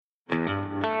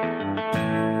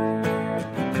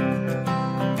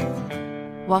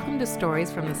Welcome to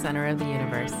Stories from the Center of the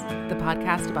Universe, the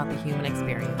podcast about the human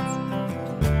experience.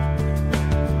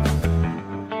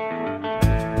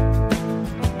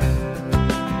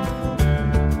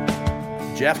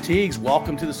 Jeff Tiegs,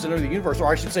 welcome to the Center of the Universe, or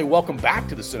I should say welcome back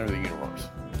to the Center of the Universe.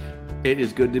 It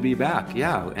is good to be back,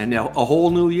 yeah, and a whole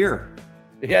new year.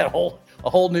 Yeah, a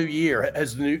whole new year.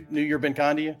 Has the new year been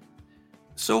kind to you?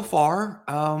 So far,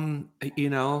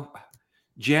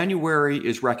 January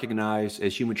is recognized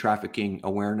as Human Trafficking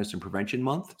Awareness and Prevention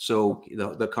Month. So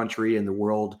the country and the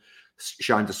world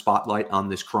shines a spotlight on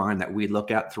this crime that we look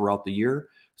at throughout the year.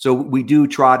 So we do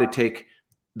try to take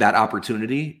that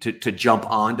opportunity to jump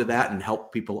onto that and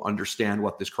help people understand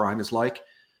what this crime is like.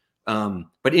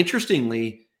 But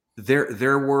interestingly, there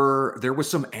was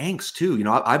some angst too. You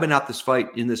know, I've been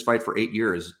in this fight for 8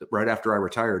 years, right after I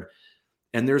retired.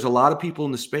 And there's a lot of people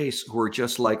in the space who are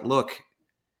just like, look,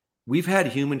 we've had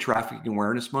Human Trafficking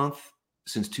Awareness Month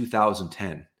since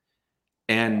 2010,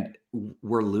 and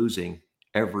we're losing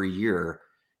every year.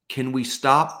 Can we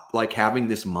stop like having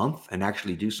this month and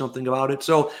actually do something about it?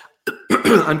 So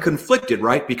I'm conflicted,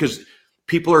 right? Because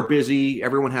people are busy.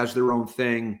 Everyone has their own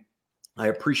thing. I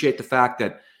appreciate the fact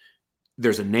that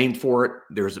there's a name for it.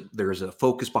 There's a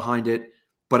focus behind it.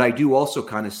 But I do also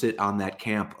kind of sit on that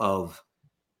camp of,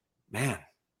 man,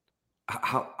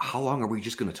 how long are we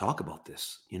just going to talk about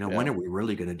this? You know, when are we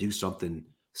really going to do something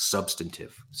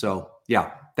substantive? So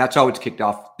yeah, that's how it's kicked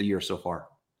off the year so far.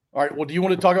 All right. Well, do you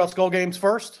want to talk about Skull Games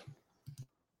first?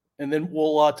 And then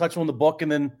we'll touch on the book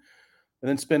and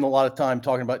then spend a lot of time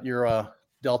talking about your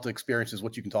Delta experiences,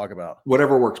 what you can talk about.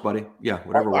 Whatever works, buddy. Yeah,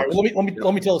 whatever works. Well,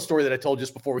 let me tell a story that I told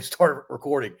just before we started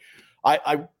recording.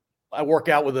 I work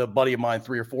out with a buddy of mine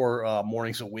 3 or 4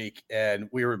 mornings a week, and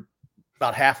we were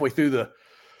about halfway through the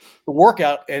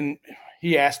workout, and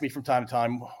he asked me from time to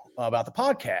time about the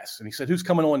podcast, and he said, "Who's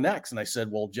coming on next?" And I said,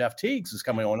 "Well, Jeff Tiegs is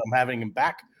coming on. I'm having him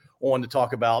back on to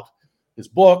talk about his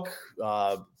book,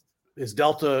 his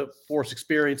Delta Force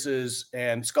experiences,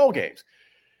 and Skull Games."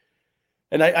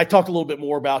 And I talked a little bit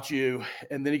more about you,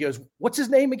 and then he goes, "What's his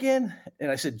name again?" And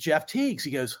I said, "Jeff Tiegs."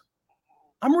 He goes,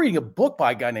 "I'm reading a book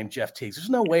by a guy named Jeff Tiegs. There's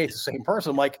no way it's the same person."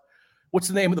 I'm like, "What's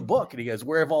the name of the book?" And he goes,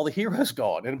 "Where Have All the Heroes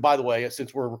Gone?" And by the way,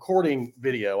 since we're recording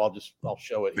video, I'll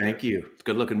show it. Thank you. It's a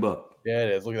good looking book. Yeah,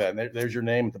 it is. Look at that. And there's your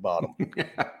name at the bottom.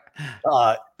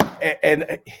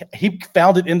 And he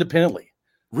found it independently.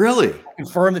 Really?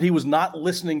 Confirmed that he was not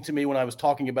listening to me when I was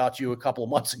talking about you a couple of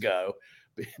months ago,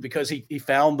 because he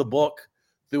found the book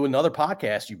through another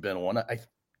podcast you've been on.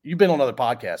 You've been on other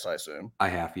podcasts, I assume. I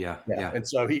have, yeah. And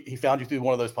so he found you through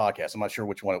one of those podcasts. I'm not sure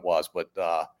which one it was, but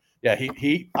yeah,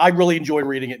 I really enjoyed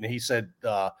reading it, and he said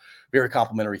very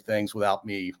complimentary things without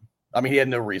me. I mean, he had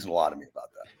no reason to lie to me about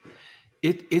that.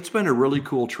 It's been a really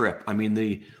cool trip. I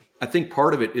mean, I think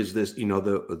part of it is this, you know,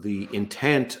 the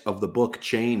intent of the book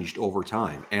changed over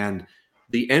time, and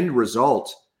the end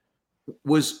result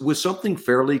was something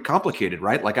fairly complicated,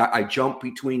 right? Like I jump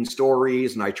between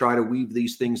stories and I try to weave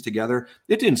these things together.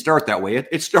 It didn't start that way.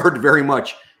 It started very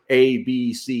much A,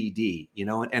 B, C, D, you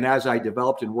know, and as I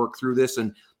developed and worked through this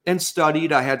and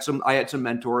studied, I had some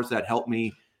mentors that helped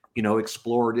me, you know,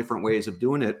 explore different ways of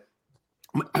doing it.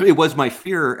 It was my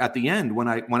fear at the end when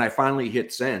I finally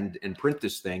hit send and print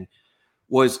this thing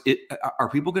are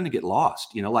people going to get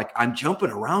lost? You know, like I'm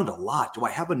jumping around a lot. Do I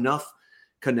have enough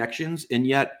connections? And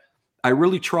yet I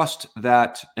really trust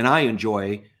that, and I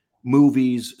enjoy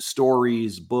movies,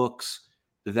 stories, books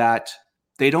that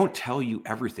they don't tell you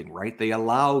everything, right? They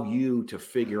allow you to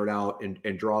figure it out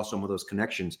and draw some of those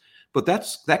connections. But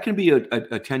that can be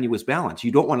a tenuous balance.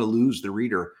 You don't want to lose the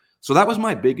reader. So that was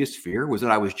my biggest fear, was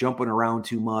that I was jumping around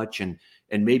too much and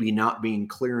maybe not being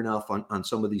clear enough on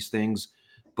some of these things.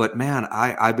 But man,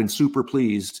 I've been super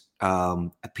pleased.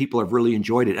 People have really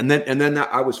enjoyed it. And then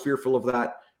I was fearful of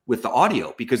that with the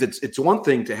audio, because it's one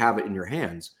thing to have it in your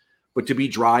hands, but to be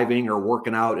driving or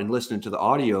working out and listening to the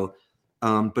audio.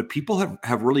 But people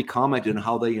have really commented on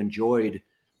how they enjoyed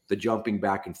the jumping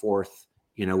back and forth.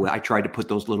 You know, I tried to put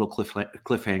those little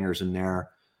cliffhangers in there.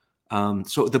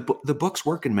 So the book's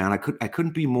working, man. I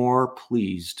couldn't be more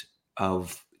pleased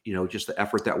of, you know, just the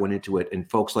effort that went into it, and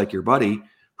folks like your buddy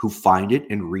who find it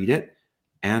and read it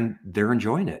and they're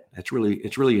enjoying it. It's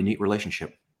really a neat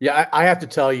relationship. Yeah, I have to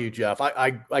tell you, Jeff,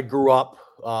 I grew up,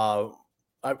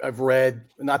 I've read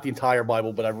not the entire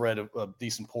Bible, but I've read a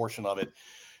decent portion of it.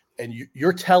 And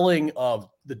your telling of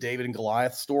the David and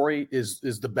Goliath story is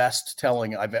the best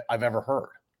telling I've ever heard.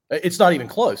 It's not even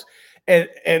close. And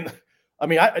I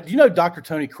mean, do you know Dr.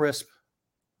 Tony Crisp?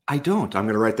 I don't. I'm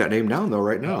going to write that name down though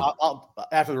right now.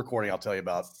 After the recording, I'll tell you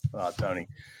about Tony.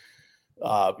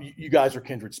 You guys are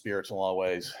kindred spirits in a lot of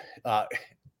ways.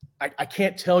 I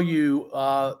can't tell you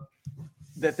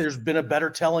that there's been a better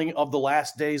telling of the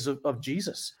last days of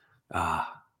Jesus.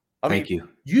 Thank you.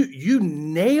 You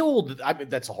nailed. I mean,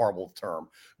 that's a horrible term,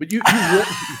 but you really,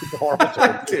 it's a horrible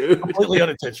term, completely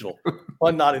unintentional,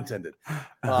 pun not intended.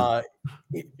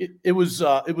 It was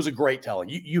a great telling.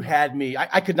 You had me.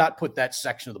 I could not put that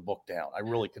section of the book down. I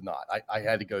really could not. I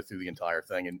had to go through the entire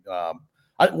thing. And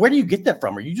where do you get that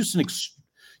from? Are you just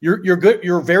you're good?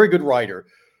 You're a very good writer,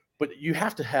 but you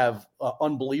have to have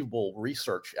unbelievable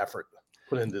research effort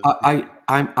put into.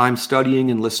 I'm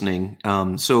studying and listening.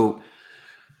 So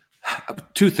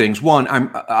two things. One,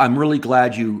 I'm really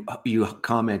glad you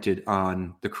commented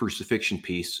on the crucifixion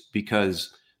piece,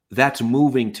 because that's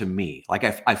moving to me. Like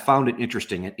I found it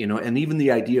interesting, and even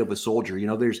the idea of a soldier,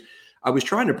 I was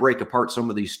trying to break apart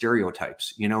some of these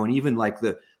stereotypes, and even like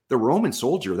the Roman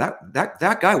soldier,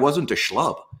 that guy wasn't a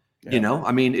schlub. Yeah.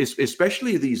 I mean,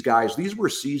 especially these guys, these were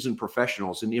seasoned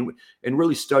professionals, and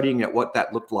really studying at what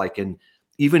that looked like, and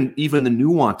even the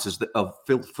nuances of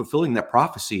fulfilling that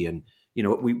prophecy. And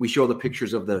we show the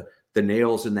pictures of the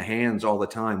nails in the hands all the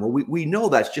time. Well, we know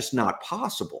that's just not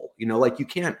possible. Like you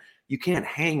can't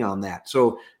hang on that.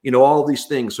 So all these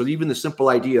things. So even the simple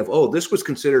idea of, this was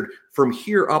considered from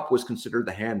here up was considered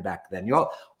the hand back then.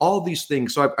 All these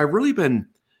things. So I've really been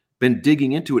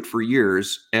digging into it for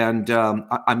years, and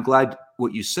I'm glad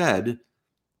what you said,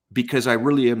 because I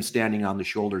really am standing on the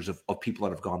shoulders of people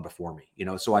that have gone before me.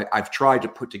 So I've tried to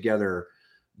put together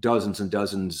dozens and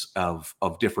dozens of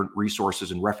different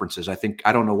resources and references. I think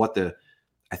it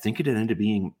ended up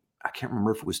being, I can't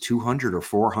remember if it was 200 or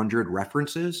 400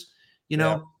 references.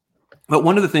 But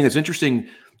one of the things that's interesting,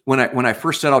 when I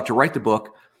first set out to write the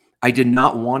book, I did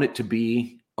not want it to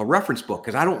be a reference book,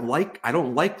 because I don't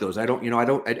like those. I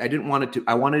didn't want it to.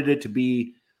 I wanted it to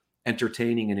be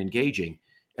entertaining and engaging.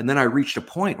 And then I reached a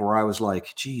point where I was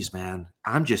like, geez, man,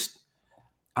 I'm just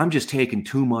taking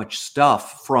too much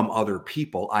stuff from other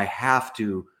people. I have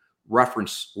to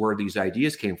reference where these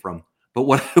ideas came from. But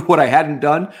what I hadn't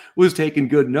done was taking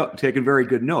very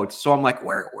good notes. So I'm like,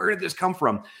 where did this come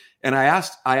from? And I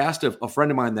asked a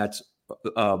friend of mine that's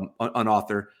an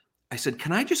author. I said,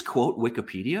 can I just quote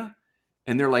Wikipedia?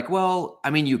 And they're like, well,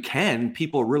 I mean, you can.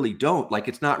 People really don't. Like,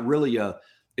 it's not really a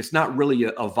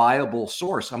viable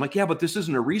source. I'm like, yeah, but this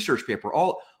isn't a research paper.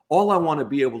 All I want to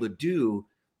be able to do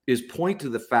is point to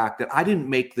the fact that I didn't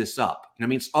make this up. And I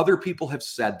mean, other people have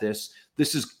said this.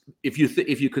 This is, if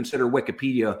you consider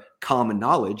Wikipedia common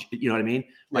knowledge, you know what I mean?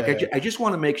 Like, yeah. I just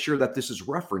want to make sure that this is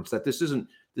referenced, that this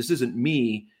isn't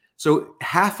me. So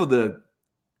half of the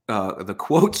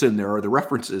quotes in there, or the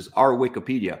references, are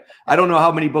Wikipedia. I don't know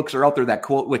how many books are out there that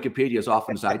quote Wikipedia as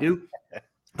often as I do,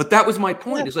 but that was my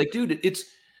point. It's like, dude,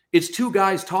 it's two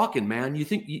guys talking, man. You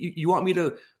think you want me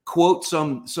to quote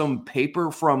some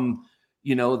paper from,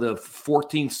 the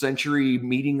 14th century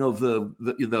meeting of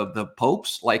the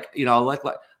popes? Like,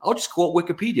 I'll just quote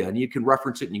Wikipedia, and you can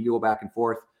reference it and you can go back and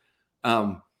forth.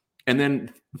 And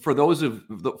then for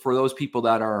those people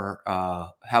that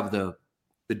are have the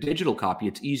digital copy,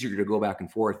 it's easier to go back and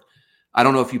forth. I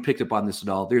don't know if you picked up on this at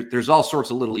all. There's all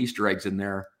sorts of little Easter eggs in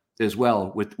there as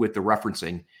well with the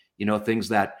referencing, things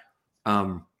that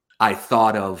I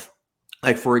thought of.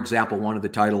 Like, for example, one of the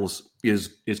titles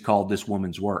is called "This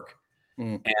Woman's Work."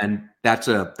 And that's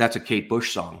a Kate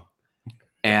Bush song.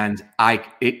 And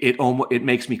it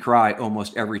makes me cry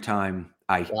almost every time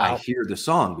I hear the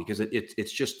song, because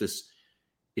it's just this.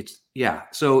 It's yeah.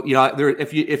 So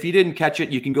if you didn't catch it,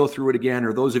 you can go through it again.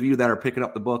 Or those of you that are picking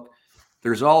up the book,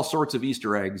 there's all sorts of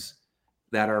Easter eggs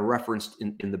that are referenced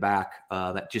in the back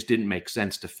that just didn't make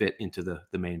sense to fit into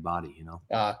the main body.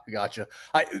 Gotcha.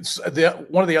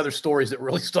 One of the other stories that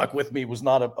really stuck with me was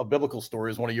not a biblical story.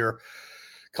 It was one of your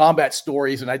combat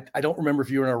stories, and I don't remember if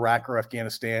you were in Iraq or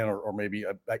Afghanistan, or maybe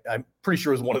I'm pretty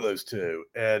sure it was one of those two.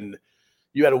 And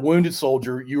you had a wounded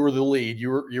soldier. You were the lead. You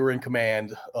were in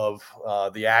command of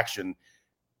the action,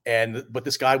 but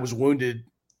this guy was wounded,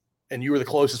 and you were the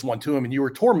closest one to him, and you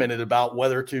were tormented about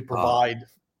whether to provide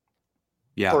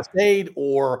first aid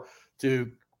or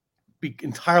to be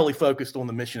entirely focused on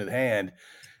the mission at hand.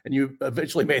 And you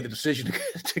eventually made the decision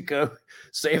to go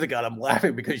save the guy. I'm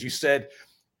laughing because you said,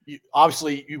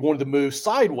 obviously you wanted to move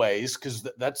sideways because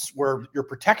that's where your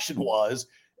protection was.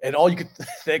 And all you could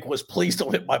think was, please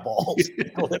don't hit my balls.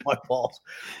 Don't hit my balls.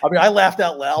 I mean, I laughed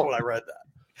out loud when I read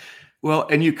that. Well,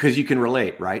 and because you can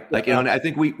relate, right? Like, and I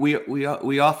think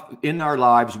we often in our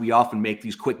lives, we often make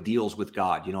these quick deals with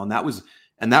God, and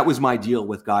that was my deal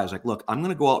with guys. Like, look, I'm going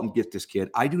to go out and get this kid.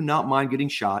 I do not mind getting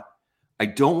shot. I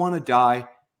don't want to die,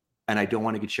 and I don't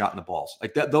want to get shot in the balls.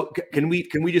 Like that. Can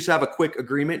we just have a quick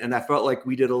agreement? And I felt like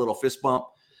we did a little fist bump.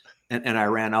 and I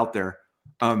ran out there.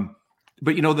 But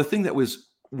the thing that was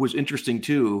interesting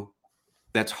too,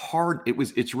 that's hard.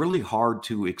 It's really hard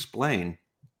to explain,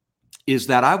 is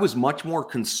that I was much more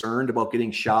concerned about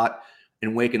getting shot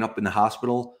and waking up in the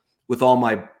hospital with all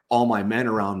my men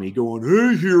around me going,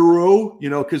 "Hey, hero,"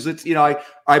 because it's,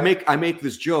 I make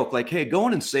this joke like, "Hey,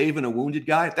 going and saving a wounded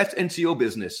guy, that's NCO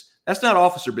business. That's not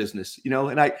officer business,"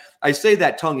 and I say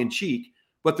that tongue in cheek,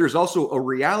 but there's also a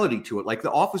reality to it. Like,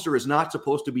 the officer is not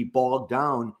supposed to be bogged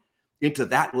down into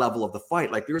that level of the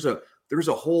fight. Like, there's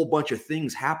a whole bunch of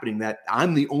things happening that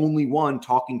I'm the only one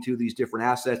talking to these different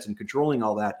assets and controlling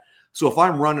all that. So if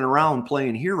I'm running around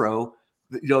playing hero,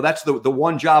 that's the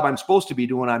one job I'm supposed to be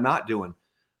doing, I'm not doing.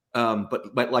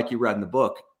 But like you read in the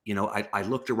book, I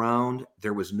looked around,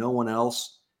 there was no one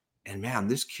else. And man,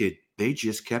 this kid, they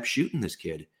just kept shooting this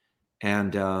kid.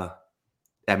 And you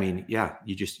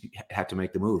just had to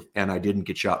make the move. And I didn't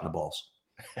get shot in the balls.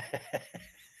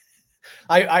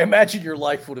 I imagine your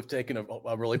life would have taken a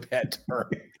really bad turn,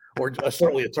 or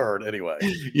certainly a turn anyway.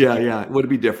 Yeah. It would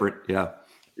be different. Yeah.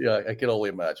 Yeah, I can only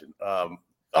imagine. All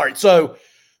right. So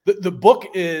the book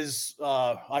is,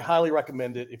 I highly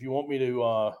recommend it. If you want me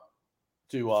to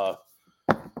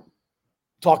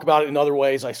talk about it in other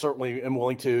ways, I certainly am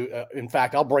willing to. In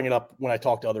fact, I'll bring it up when I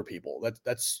talk to other people.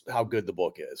 That's how good the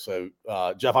book is. So,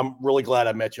 Jeff, I'm really glad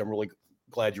I met you. I'm really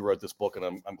glad you wrote this book, and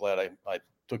I'm glad I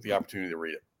took the opportunity to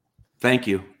read it. Thank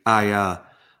you.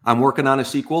 I'm working on a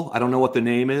sequel. I don't know what the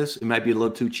name is. It might be a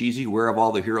little too cheesy. Where have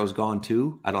all the heroes gone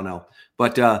to? I don't know,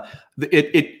 but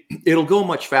it'll go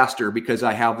much faster because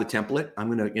I have the template. I'm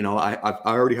gonna, I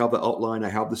already have the outline. I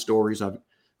have the stories. I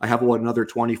have another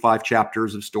 25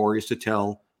 chapters of stories to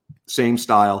tell, same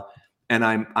style, and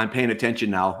I'm paying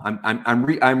attention now. I'm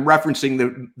referencing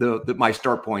the my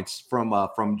start points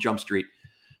from Jump Street.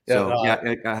 So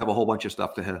I have a whole bunch of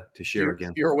stuff to share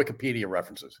again. Your Wikipedia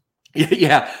references.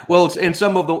 Yeah. Well, and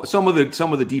some of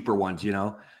the deeper ones,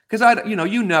 because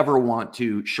you never want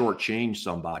to shortchange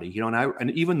somebody,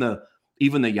 and even the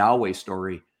Yahweh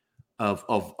story of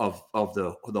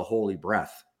the holy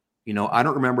breath, I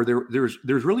don't remember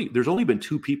there's only been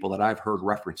two people that I've heard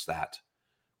reference that.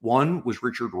 One was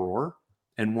Richard Rohr,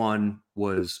 and one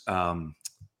was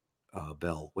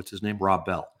Bell. What's his name? Rob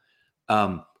Bell.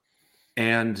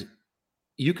 And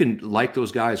you can like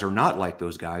those guys or not like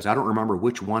those guys. I don't remember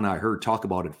which one I heard talk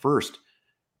about it first,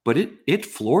 but it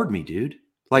floored me, dude.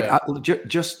 Like, yeah.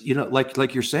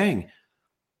 Like you're saying,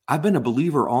 I've been a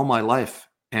believer all my life,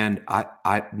 and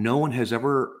no one has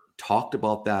ever talked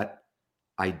about that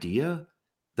idea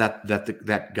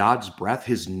that God's breath,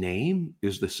 his name,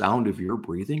 is the sound of your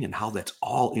breathing, and how that's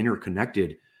all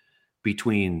interconnected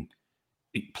between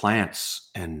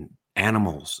plants and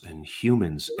animals and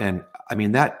humans. And I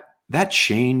mean, that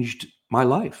changed my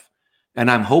life.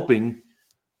 And I'm hoping,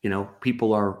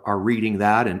 people are reading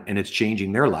that and it's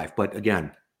changing their life. But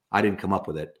again, I didn't come up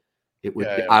with it.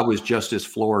 I was just as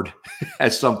floored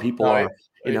as some people are,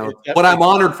 but I'm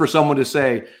honored for someone to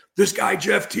say, this guy,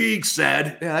 Jeff Tiegs,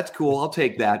 said, yeah, that's cool. I'll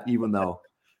take that, even though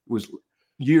it was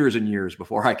years and years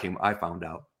before I found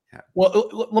out. Yeah.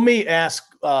 Well, let me ask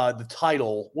the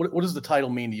title. What does the title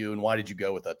mean to you, and why did you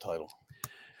go with that title?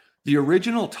 The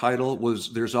original title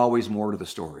was "There's Always More to the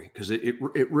Story," because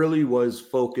it really was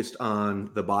focused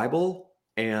on the Bible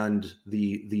and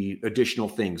the additional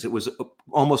things. It was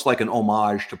almost like an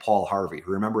homage to Paul Harvey.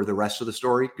 Remember the rest of the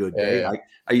story? Good Day. Yeah.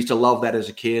 I used to love that as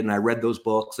a kid, and I read those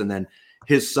books, and then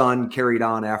his son carried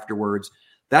on afterwards.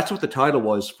 That's what the title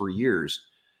was for years.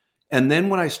 And then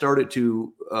when I started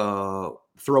to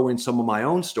throw in some of my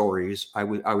own stories, I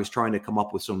was trying to come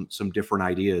up with some different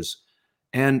ideas.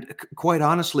 And quite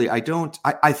honestly, I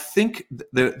think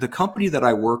the company that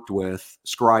I worked with,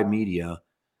 Scribe Media,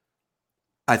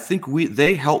 I think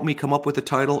they helped me come up with the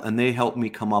title, and they helped me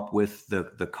come up with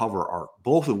the cover art,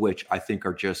 both of which I think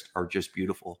are just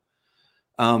beautiful.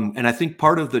 And I think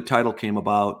part of the title came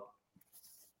about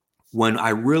when I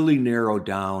really narrowed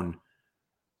down,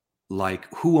 like,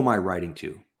 who am I writing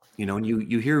to? And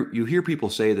you hear people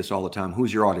say this all the time.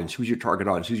 Who's your audience? Who's your target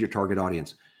audience? Who's your target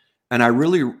audience? And I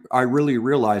really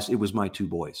realized it was my two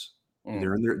boys.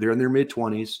 They're in their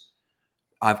mid-20s.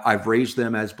 I've raised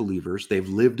them as believers. They've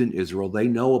lived in Israel. They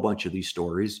know a bunch of these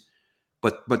stories,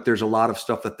 but there's a lot of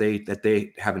stuff that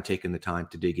they haven't taken the time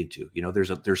to dig into.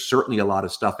 There's certainly a lot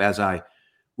of stuff. As I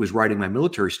was writing my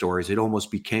military stories, it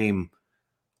almost became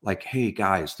like, hey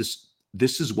guys,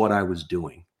 this is what I was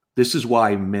doing. This is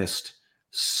why I missed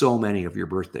so many of your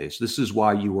birthdays. This is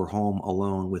why you were home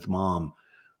alone with mom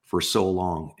for so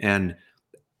long. And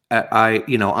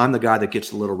I'm the guy that gets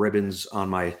the little ribbons on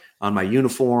my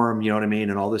uniform, you know what I mean?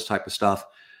 And all this type of stuff.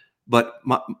 But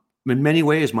in many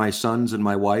ways, my sons and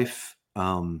my wife,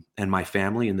 and my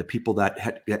family and the people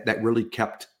that really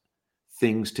kept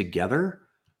things together,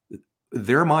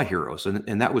 they're my heroes,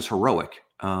 and that was heroic.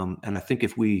 And I think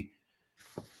if we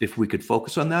could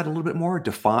focus on that a little bit more,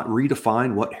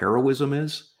 redefine what heroism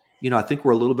is, I think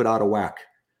we're a little bit out of whack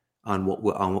on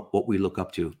what we look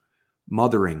up to.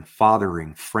 Mothering,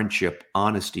 fathering, friendship,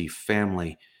 honesty,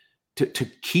 family. To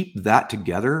keep that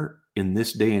together in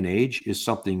this day and age is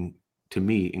something, to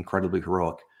me, incredibly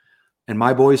heroic. And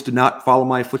my boys did not follow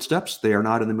my footsteps. They are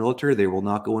not in the military. They will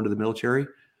not go into the military.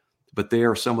 But they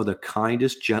are some of the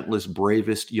kindest, gentlest,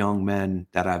 bravest young men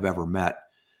that I've ever met.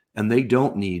 And they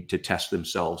don't need to test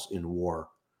themselves in war.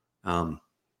 And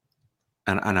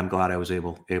I'm glad I was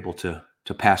able to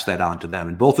pass that on to them.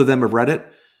 And both of them have read it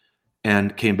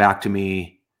and came back to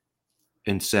me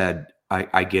and said,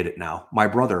 I get it now. My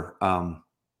brother,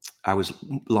 I was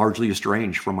largely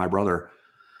estranged from my brother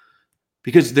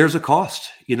because there's a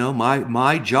cost.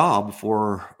 My job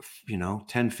for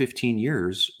 10, 15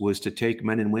 years was to take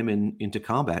men and women into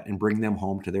combat and bring them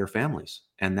home to their families.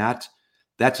 And that's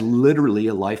literally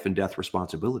a life and death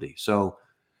responsibility. So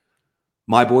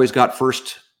my boys got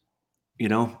first,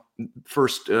 the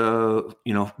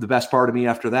best part of me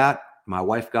after that. My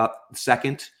wife got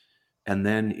second. And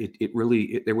then it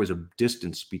really there was a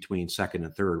distance between second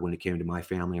and third when it came to my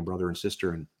family and brother and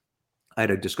sister. And I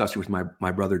had a discussion with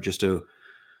my brother just a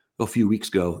few weeks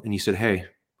ago. And he said, "Hey,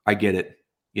 I get it.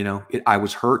 I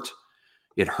was hurt.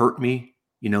 It hurt me.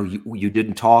 You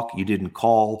didn't talk. You didn't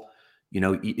call.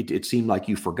 It seemed like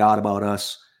you forgot about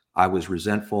us. I was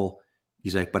resentful."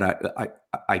 He's like, "But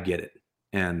I get it.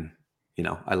 And,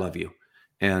 I love you."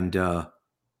 And,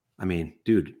 I mean,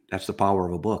 dude, that's the power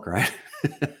of a book, right?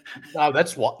 No,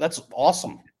 that's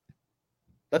awesome.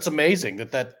 That's amazing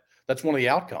that's one of the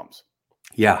outcomes.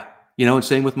 Yeah. And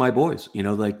same with my boys,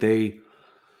 because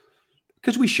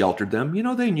we sheltered them,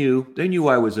 they knew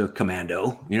I was a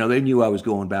commando, they knew I was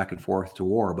going back and forth to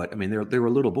war, but I mean, they were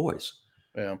little boys.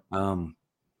 Yeah.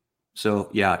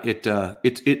 So yeah,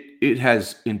 it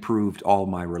has improved all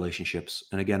my relationships.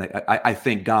 And again, I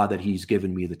thank God that he's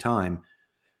given me the time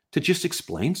to just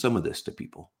explain some of this to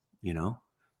people.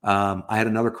 I had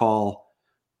another call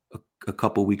a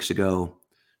couple weeks ago.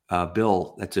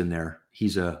 Bill, that's in there.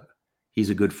 He's a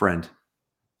good friend,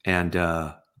 and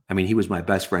he was my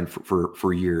best friend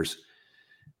for years.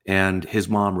 And his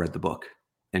mom read the book,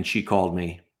 and she called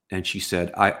me and she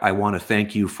said, "I want to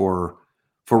thank you for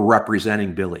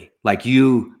representing Billy. Like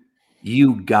you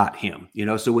got him,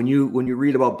 So when you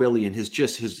read about Billy and his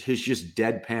just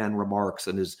deadpan remarks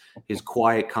and his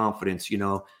quiet confidence,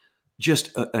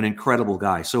 just an incredible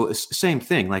guy." So it's same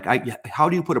thing. Like how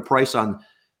do you put a price on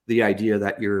the idea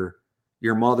that your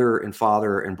mother and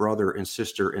father and brother and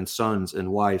sister and sons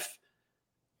and wife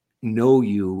know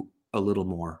you a little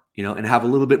more, and have a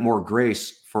little bit more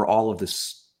grace for all of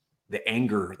this, the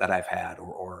anger that I've had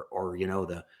or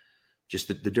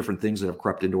the different things that have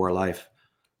crept into our life.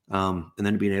 And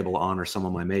then being able to honor some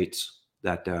of my mates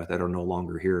that are no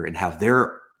longer here and have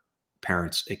their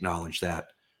parents acknowledge that.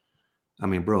 I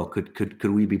mean, bro,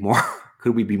 could we be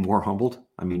more humbled?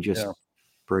 I mean,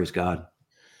 praise God.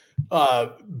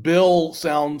 Bill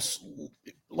sounds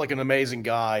like an amazing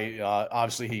guy.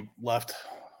 Obviously he left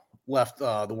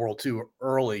the world too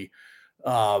early.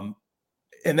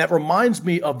 And that reminds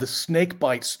me of the snake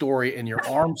bite story and your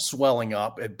arm swelling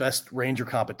up at Best Ranger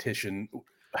competition.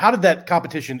 How did that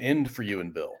competition end for you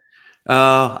and Bill?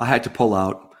 I had to pull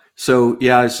out. So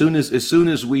yeah, as soon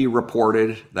as we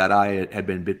reported that I had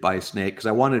been bit by a snake, because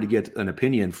I wanted to get an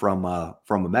opinion from a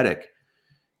medic,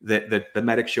 that the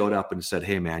medic showed up and said,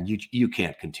 "Hey man, you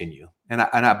can't continue." And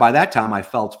I by that time I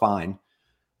felt fine,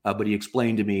 but he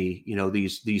explained to me,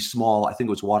 these small, I think it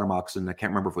was water moccasin. I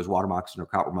can't remember if it was water moccasin or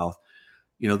coppermouth.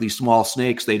 These small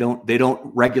snakes, they don't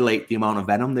regulate the amount of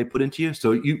venom they put into you.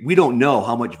 So we don't know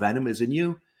how much venom is in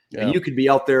you. Yeah. And you could be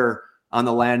out there on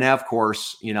the land nav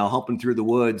course, humping through the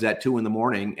woods at 2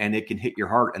 a.m. and it can hit your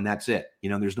heart and that's it.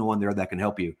 There's no one there that can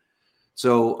help you.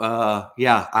 So,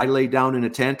 I laid down in a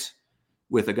tent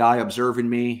with a guy observing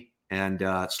me and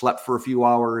slept for a few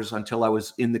hours until I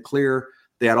was in the clear.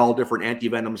 They had all different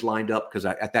antivenoms lined up because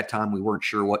at that time we weren't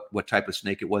sure what type of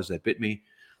snake it was that bit me.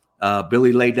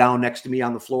 Billy lay down next to me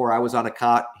on the floor. I was on a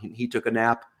cot. He took a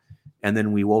nap, and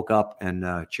then we woke up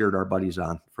and cheered our buddies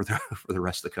on for the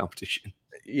rest of the competition.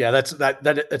 Yeah, that's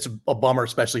a bummer,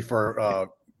 especially for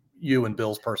you and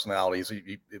Bill's personalities.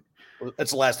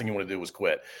 That's the last thing you want to do was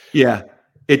quit. Yeah,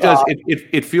 it does.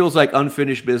 It feels like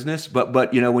unfinished business, but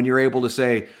when you're able to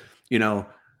say,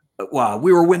 wow,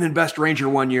 we were winning Best Ranger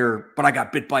one year, but I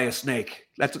got bit by a snake.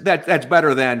 That's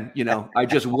better than I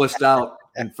just wussed out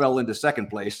and fell into second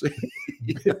place.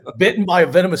 Bitten by a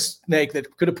venomous snake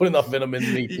that could have put enough venom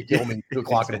in me to kill me at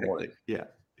 2:00 in the morning. Yeah.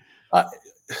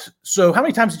 So how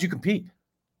many times did you compete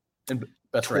in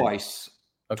best riding? Twice.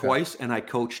 Okay. Twice, and I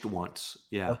coached once.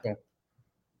 Yeah. Okay.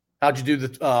 How'd you do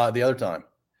the other time?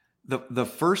 The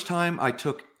first time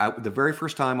the very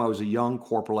first time I was a young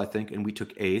corporal, I think, and we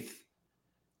took 8th.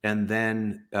 And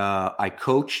then I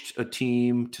coached a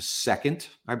team to 2nd,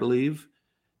 I believe.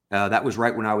 That was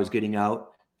right when I was getting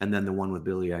out. And then the one with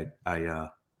Billy, I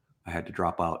had to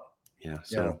drop out. Yeah.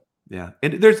 So yeah.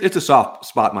 And it's a soft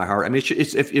spot in my heart. I mean,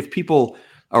 it's if people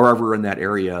are ever in that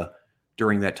area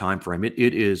during that time frame,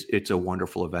 it's a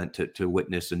wonderful event to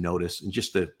witness and notice, and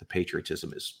just the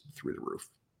patriotism is through the roof.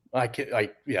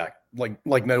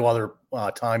 Like no other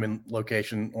time and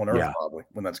location on earth, probably,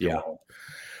 when that's going on.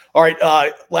 All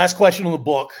right, last question on the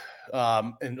book,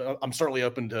 and I'm certainly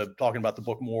open to talking about the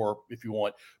book more if you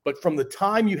want. But from the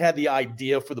time you had the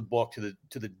idea for the book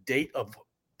to the date of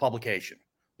publication,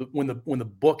 when the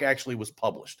book actually was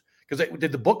published. Because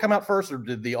did the book come out first, or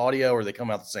did the audio, or they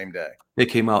come out the same day? They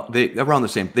came out around the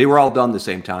same. They were all done the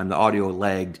same time. The audio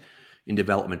lagged in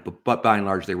development, but by and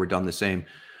large, they were done the same.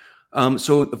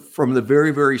 So from the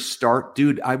very, very start,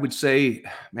 dude, I would say,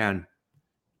 man,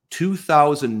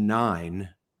 2009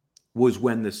 was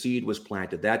when the seed was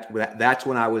planted. That's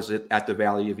when I was at the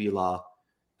Valley of Elah,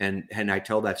 and I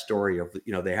tell that story of,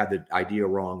 they had the idea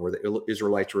wrong, where the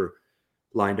Israelites were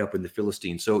lined up in the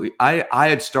Philistines. So I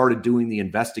had started doing the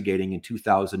investigating in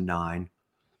 2009.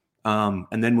 And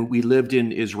then when we lived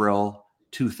in Israel,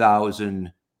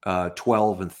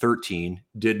 2012 and 13,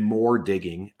 did more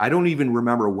digging. I don't even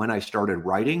remember when I started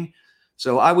writing.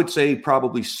 So I would say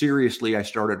probably seriously, I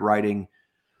started writing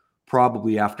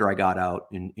probably after I got out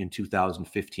in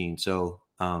 2015. So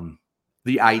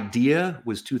the idea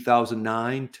was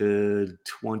 2009 to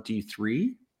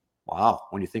 23. Wow.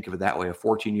 When you think of it that way, a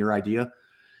 14-year idea.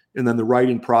 And then the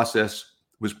writing process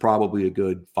was probably a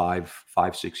good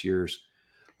 5-6 years,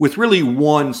 with really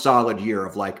one solid year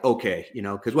of like, okay,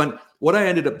 because what I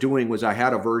ended up doing was I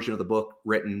had a version of the book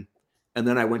written, and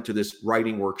then I went to this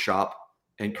writing workshop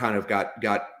and kind of got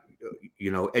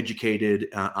educated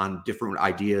on different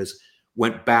ideas,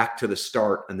 went back to the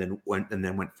start, and then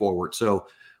went forward. So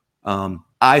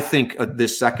I think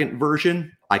this second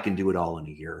version, I can do it all in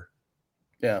a year.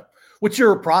 Yeah. What's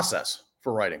your process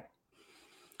for writing?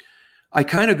 I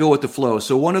kind of go with the flow.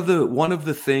 So one of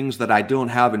the things that I don't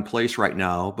have in place right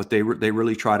now, but they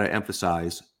really try to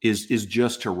emphasize is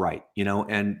just to write,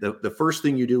 and the first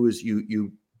thing you do is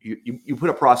you put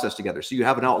a process together. So you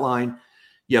have an outline,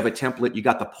 you have a template, you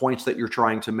got the points that you're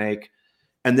trying to make,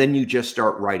 and then you just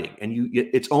start writing. And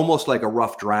it's almost like a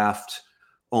rough draft,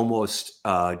 almost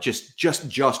just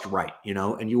write,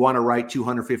 and you want to write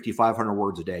 250, 500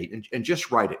 words a day, and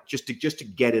just write it, just to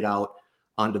get it out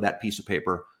onto that piece of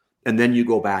paper. And then you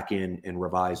go back in and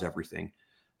revise everything.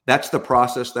 That's the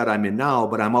process that I'm in now,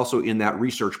 but I'm also in that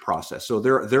research process. So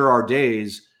there are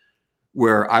days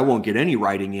where I won't get any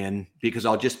writing in because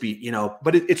I'll just be,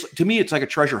 but it's to me, it's like a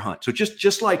treasure hunt. So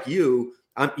just like you,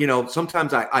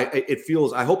 sometimes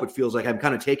I hope it feels like I'm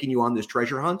kind of taking you on this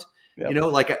treasure hunt,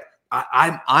 like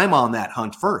I'm on that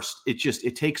hunt first.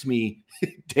 It takes me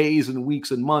days and weeks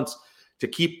and months to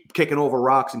keep kicking over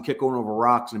rocks and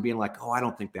being like, oh, I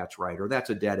don't think that's right, or that's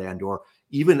a dead end, or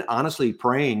even honestly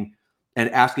praying and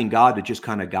asking God to just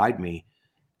kind of guide me.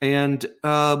 And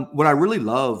what I really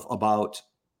love about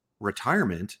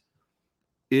retirement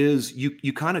is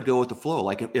you kind of go with the flow.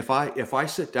 Like if I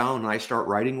sit down and I start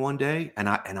writing one day and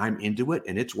I'm into it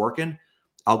and it's working,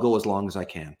 I'll go as long as I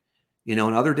can. And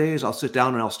other days I'll sit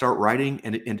down and I'll start writing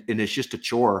and it's just a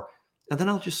chore, and then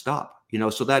I'll just stop.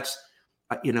 So that's,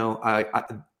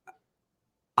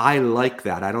 I like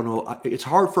that. I don't know. It's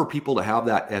hard for people to have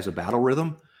that as a battle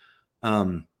rhythm.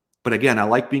 But again, I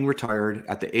like being retired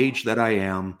at the age that I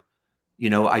am.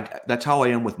 That's how I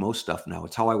am with most stuff now.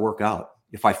 It's how I work out.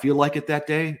 If I feel like it that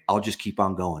day, I'll just keep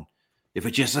on going. If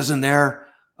it just isn't there,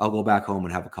 I'll go back home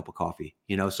and have a cup of coffee.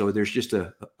 So there's just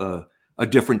a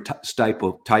different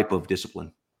type of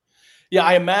discipline. Yeah,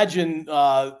 I imagine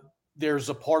there's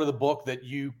a part of the book that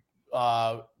you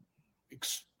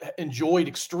enjoyed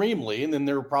extremely, and then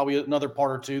there were probably another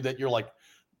part or two that you're like,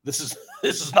 this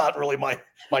is not really my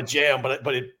jam,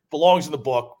 but it belongs in the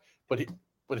book, but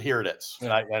here it is,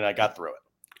 and I got through it.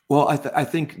 Well, I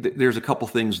think there's a couple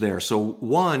things there. So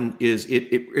one is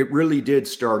it really did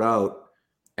start out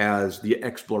as the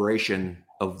exploration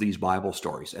of these Bible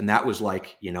stories, and that was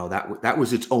like, that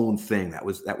was its own thing. That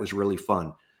was really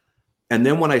fun. And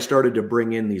then when I started to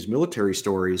bring in these military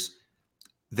stories,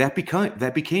 that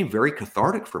became very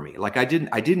cathartic for me. Like I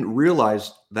didn't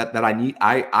realize that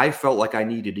I felt like I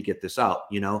needed to get this out,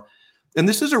 And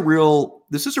this is a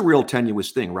real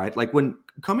tenuous thing, right? Like when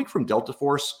coming from Delta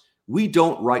Force, we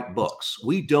don't write books.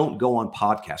 We don't go on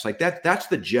podcasts like that. That's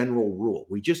the general rule.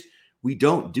 We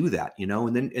don't do that,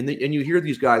 and you hear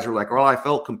these guys are like, "Oh, I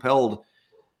felt compelled."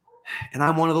 And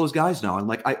I'm one of those guys now. I'm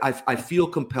like, I feel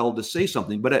compelled to say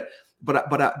something, but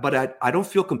I don't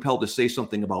feel compelled to say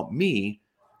something about me.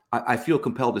 I feel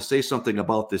compelled to say something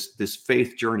about this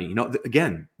faith journey.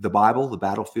 Again, the Bible, the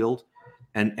battlefield,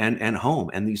 and home,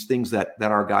 and these things that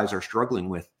our guys are struggling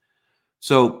with.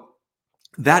 So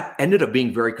that ended up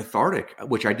being very cathartic,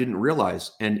 which I didn't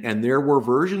realize. And there were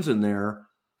versions in there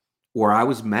where I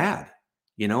was mad,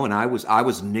 and I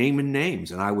was naming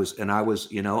names, and I was,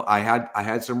 I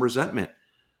had some resentment,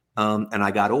 and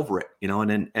I got over it,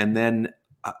 and then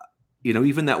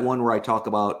even that one where I talk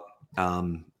about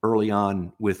early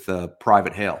on with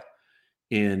Private Hale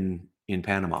in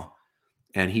Panama,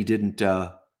 and he didn't,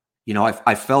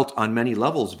 I felt on many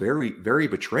levels very, very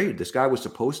betrayed. This guy was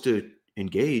supposed to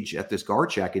engage at this guard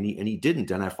check, and he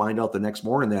didn't. And I find out the next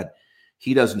morning that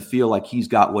he doesn't feel like he's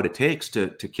got what it takes to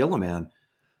kill a man.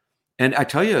 And I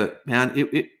tell you, man,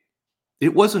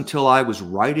 it wasn't until I was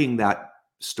writing that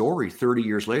story 30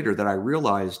 years later that I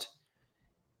realized,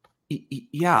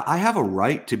 yeah, I have a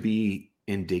right to be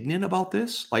indignant about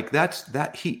this. Like but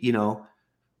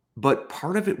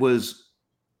part of it was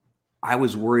I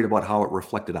was worried about how it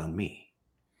reflected on me.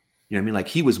 You know what I mean? Like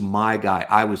he was my guy.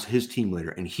 I was his team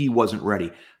leader and he wasn't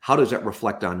ready. How does that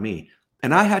reflect on me?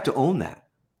 And I had to own that.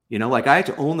 Like I had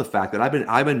to own the fact that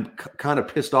I've been kind of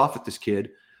pissed off at this kid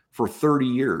for 30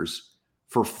 years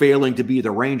for failing to be the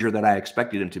Ranger that I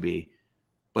expected him to be.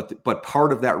 But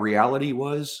part of that reality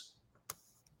was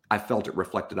I felt it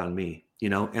reflected on me,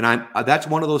 and that's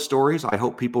one of those stories I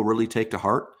hope people really take to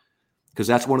heart, because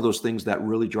that's one of those things that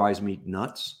really drives me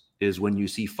nuts is when you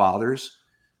see fathers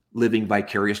living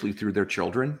vicariously through their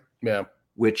children. Yeah.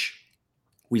 Which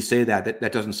we say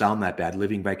that doesn't sound that bad,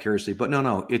 living vicariously, but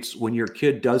no, it's when your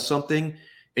kid does something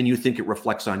and you think it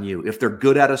reflects on you. If they're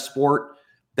good at a sport,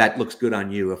 that looks good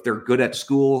on you. If they're good at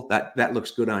school, that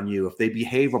looks good on you. If they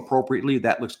behave appropriately,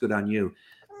 that looks good on you.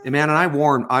 And man, and I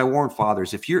warn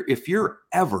fathers, if you're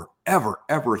ever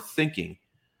thinking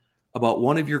about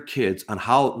one of your kids on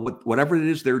how whatever it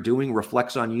is they're doing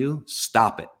reflects on you,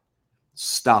 stop it.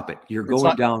 You're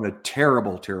going down a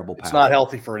terrible path. It's not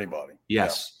healthy for anybody.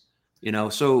 Yes.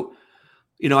 So,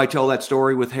 I tell that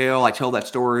story with Hale. I tell that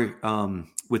story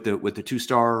with the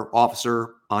 2-star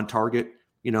officer on target.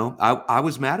 I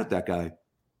was mad at that guy.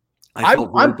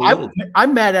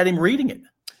 I'm mad at him reading it.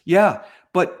 Yeah.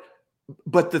 But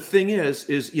the thing is,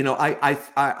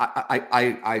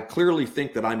 I clearly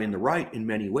think that I'm in the right in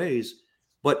many ways,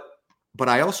 but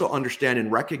I also understand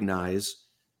and recognize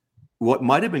what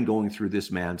might have been going through this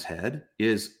man's head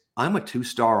is I'm a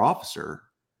 2-star officer.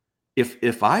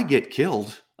 If I get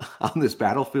killed on this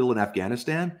battlefield in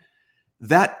Afghanistan,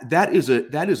 that is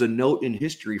a note in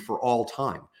history for all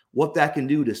time. What that can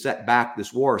do to set back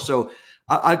this war. So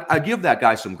I give that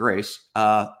guy some grace.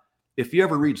 If he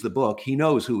ever reads the book, he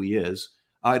knows who he is.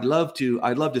 I'd love to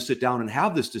sit down and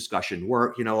have this discussion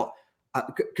where,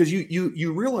 because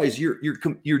you realize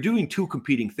you're doing two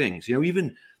competing things.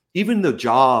 Even the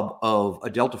job of a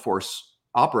Delta Force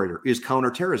operator is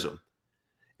counterterrorism.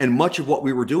 And much of what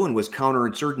we were doing was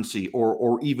counterinsurgency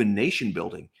or even nation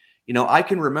building. I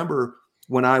can remember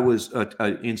when I was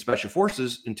in Special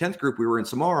Forces in 10th Group, we were in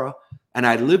Samara, and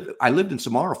I lived in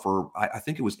Samara for, I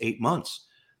think it was 8 months.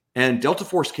 And Delta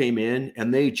Force came in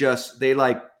and they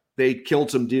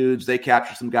killed some dudes. They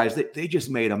captured some guys. They just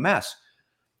made a mess.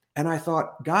 And I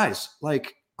thought, guys,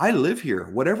 like I live here.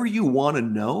 Whatever you want to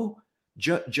know,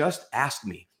 just ask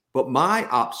me. But my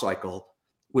op cycle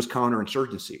was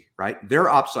counterinsurgency, right? Their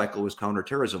op cycle was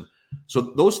counterterrorism. So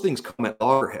those things come at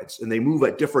loggerheads and they move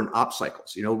at different op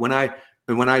cycles. One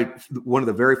of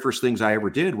the very first things I ever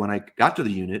did when I got to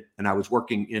the unit and I was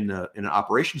working in an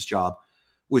operations job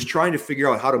was trying to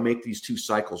figure out how to make these two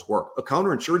cycles work. A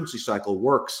counterinsurgency cycle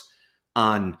works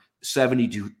on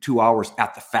 72 hours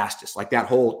at the fastest, like that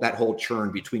whole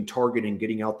churn between targeting and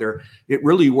getting out there. It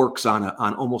really works on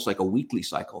almost like a weekly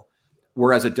cycle.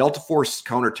 Whereas a Delta Force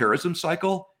counterterrorism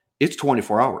cycle, it's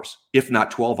 24 hours, if not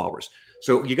 12 hours.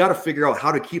 So you got to figure out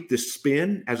how to keep this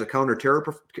spin as a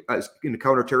in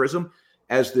counterterrorism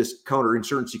as this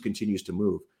counterinsurgency continues to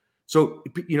move. So,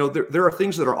 there are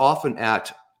things that are often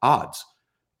at odds.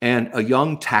 And a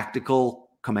young tactical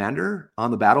commander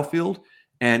on the battlefield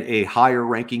and a higher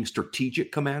ranking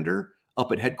strategic commander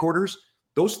up at headquarters,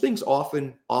 those things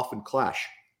often clash.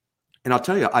 And I'll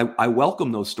tell you, I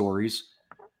welcome those stories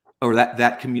or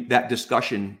that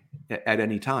discussion at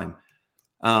any time.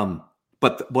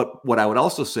 But what I would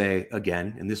also say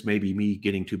again, and this may be me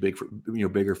getting too big for,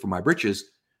 bigger for my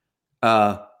britches.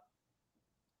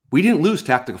 We didn't lose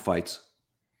tactical fights.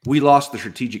 We lost the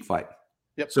strategic fight.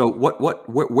 Yep. So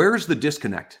where's the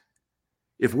disconnect?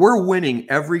 If we're winning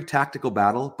every tactical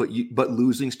battle, but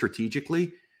losing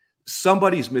strategically,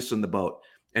 somebody's missing the boat.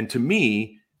 And to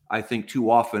me, I think too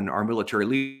often our military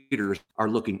leaders are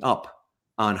looking up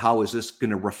on how is this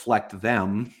going to reflect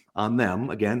on them.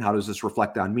 Again, how does this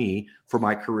reflect on me for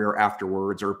my career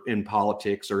afterwards or in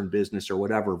politics or in business or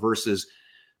whatever, versus,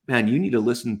 man, you need to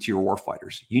listen to your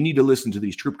warfighters. You need to listen to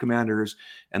these troop commanders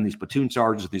and these platoon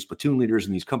sergeants, these platoon leaders,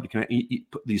 and these company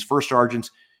these first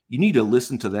sergeants. You need to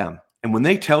listen to them. And when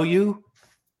they tell you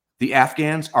the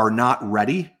Afghans are not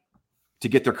ready to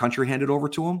get their country handed over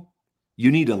to them,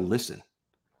 you need to listen.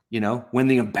 When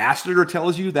the ambassador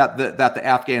tells you that the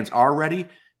Afghans are ready,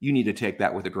 you need to take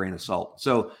that with a grain of salt.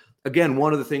 So again,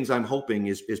 one of the things I'm hoping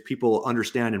is people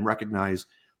understand and recognize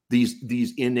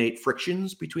these innate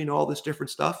frictions between all this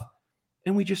different stuff,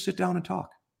 and we just sit down and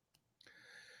talk.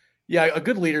 Yeah, a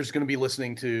good leader is going to be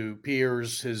listening to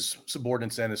peers, his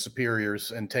subordinates, and his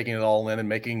superiors, and taking it all in and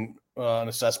making an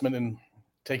assessment and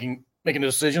making a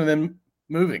decision and then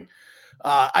moving.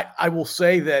 I will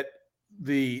say that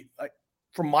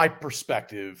from my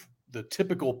perspective, the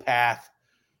typical path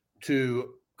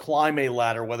to climb a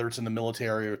ladder, whether it's in the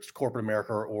military or it's corporate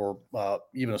America or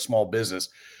even a small business,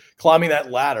 climbing that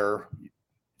ladder,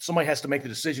 somebody has to make the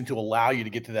decision to allow you to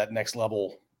get to that next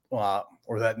level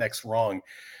or that next rung.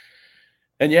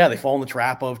 And yeah, they fall in the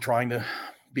trap of trying to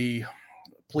be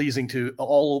pleasing to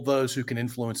all of those who can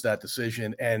influence that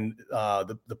decision. And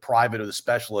the private or the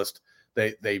specialist,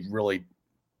 they really,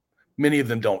 many of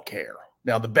them don't care.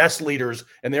 Now, the best leaders,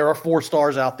 and there are 4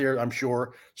 stars out there, I'm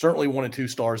sure, certainly 1 and 2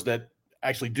 stars that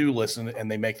actually do listen and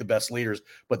they make the best leaders,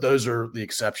 but those are the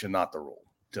exception, not the rule,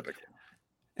 typically.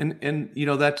 And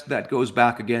that goes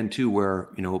back again to where,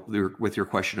 with your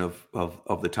question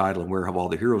of the title and where have all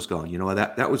the heroes gone,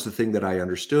 that was the thing that I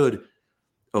understood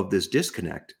of this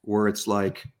disconnect, where it's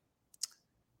like,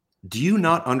 do you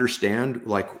not understand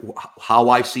like how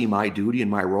I see my duty and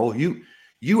my role?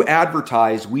 You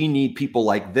advertise we need people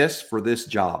like this for this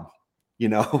job,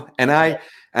 and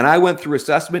I went through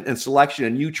assessment and selection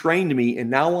and you trained me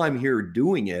and now I'm here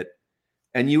doing it.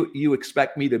 And you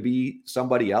expect me to be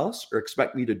somebody else or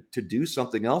expect me to do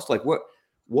something else? Like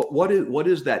what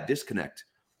is that disconnect?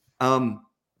 And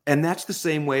that's the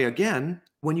same way again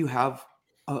when you have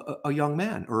a young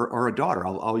man or a daughter.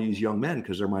 I'll use young men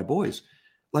because they're my boys.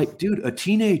 Like, dude, a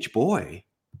teenage boy,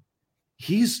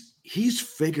 he's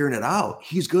figuring it out.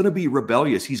 He's going to be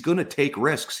rebellious. He's going to take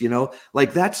risks.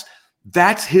 Like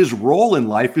that's his role in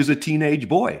life as a teenage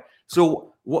boy.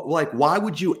 So why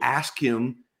would you ask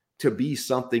him to be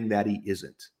something that he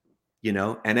isn't,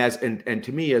 and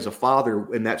to me as a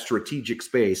father in that strategic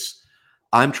space,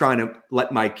 I'm trying to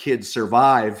let my kids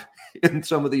survive in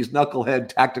some of these knucklehead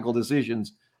tactical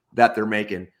decisions that they're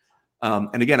making.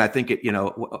 And again, I think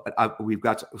we've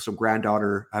got some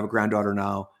granddaughter. I have a granddaughter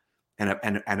now,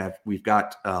 and we've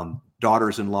got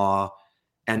daughters-in-law,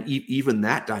 and even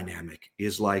that dynamic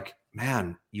is like,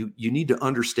 man, you need to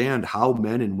understand how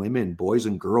men and women, boys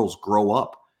and girls grow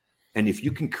up. And if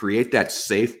you can create that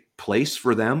safe place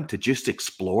for them to just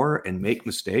explore and make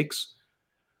mistakes,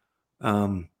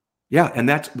 and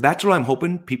that's what I'm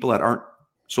hoping people that aren't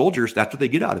soldiers, that's what they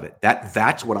get out of it.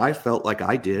 That's what I felt like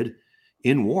I did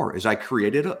in war, is I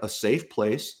created a safe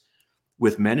place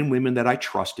with men and women that I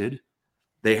trusted.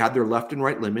 They had their left and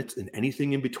right limits, and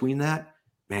anything in between that,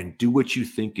 man, do what you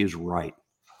think is right,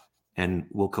 and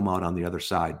we'll come out on the other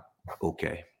side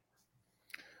okay.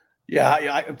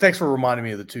 Yeah, thanks for reminding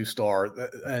me of the 2-star.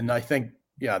 And I think,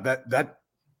 that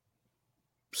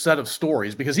set of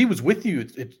stories, because he was with you,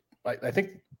 I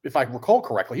think, if I recall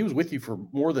correctly, he was with you for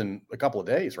more than a couple of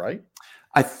days, right?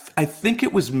 I think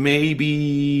it was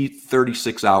maybe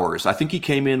 36 hours. I think he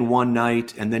came in one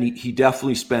night, and then he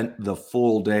definitely spent the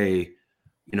full day,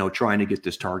 trying to get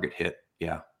this target hit.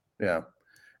 Yeah. Yeah.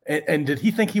 And did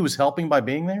he think he was helping by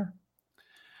being there?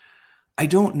 I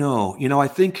don't know.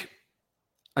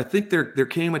 I think there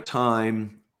came a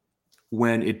time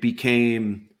when it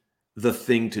became the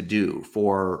thing to do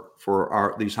for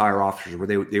these higher officers, where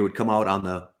they would come out on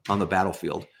the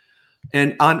battlefield,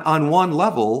 and on one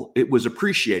level it was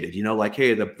appreciated. Like,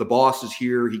 hey, the boss is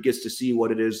here; he gets to see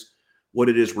what it is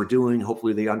we're doing.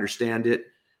 Hopefully, they understand it.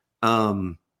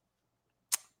 But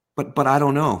I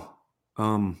don't know.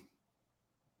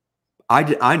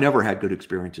 I never had good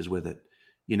experiences with it,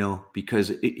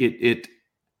 because it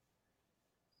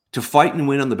To fight and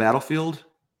win on the battlefield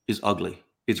is ugly.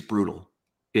 It's brutal.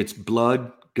 It's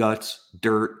blood, guts,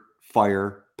 dirt,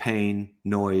 fire, pain,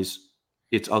 noise.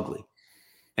 It's ugly.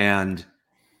 And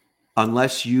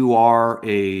unless you are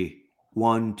a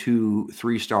 1, 2,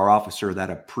 3-star officer that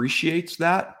appreciates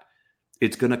that,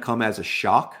 it's going to come as a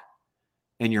shock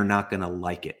and you're not going to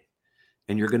like it.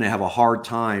 And you're going to have a hard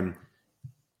time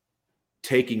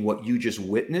taking what you just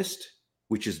witnessed,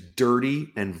 which is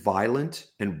dirty and violent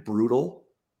and brutal,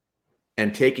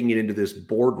 and taking it into this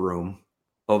boardroom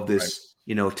of this,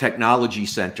 technology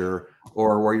center,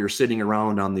 or where you're sitting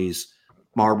around on these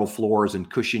marble floors and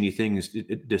cushiony things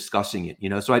discussing it.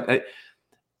 So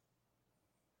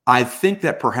I think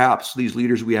that perhaps these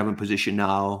leaders we have in position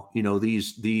now,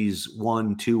 these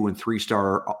 1, 2, and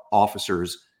 3-star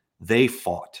officers, they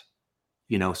fought,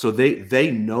 so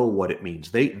they know what it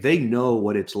means. They know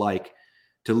what it's like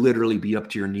to literally be up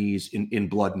to your knees in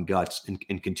blood and guts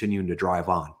and continuing to drive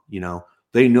on.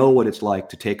 They know what it's like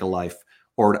to take a life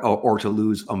or to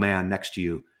lose a man next to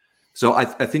you. So I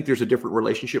think there's a different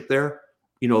relationship there.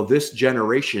 This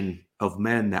generation of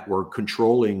men that were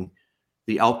controlling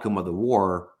the outcome of the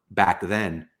war back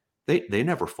then, they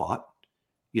never fought.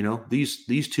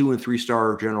 These 2 and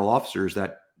 3-star general officers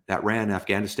that ran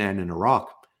Afghanistan and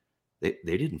Iraq, they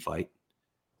didn't fight.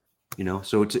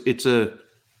 So it's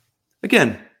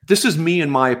again, this is me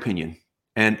and my opinion.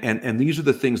 And these are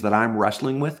the things that I'm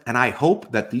wrestling with. And I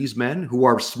hope that these men who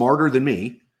are smarter than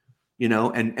me,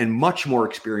 and much more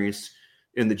experienced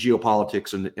in the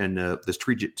geopolitics and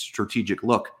the strategic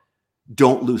look,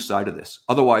 don't lose sight of this.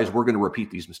 Otherwise, we're going to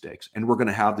repeat these mistakes. And we're going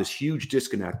to have this huge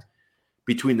disconnect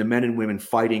between the men and women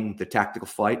fighting the tactical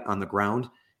fight on the ground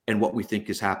and what we think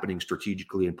is happening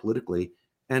strategically and politically.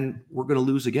 And we're going to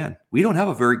lose again. We don't have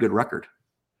a very good record.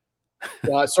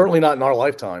 Certainly not in our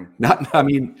lifetime.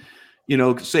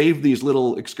 Save these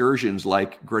little excursions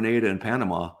like Grenada and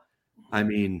Panama.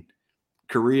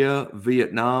 Korea,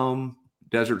 Vietnam,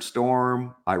 Desert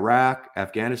Storm, Iraq,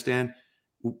 Afghanistan.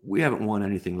 We haven't won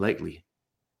anything lately.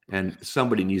 And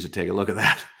somebody needs to take a look at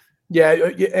that. Yeah.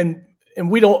 And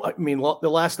we don't, the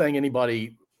last thing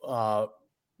anybody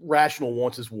rational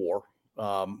wants is war.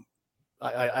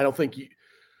 I don't think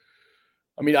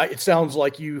it sounds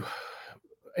like you,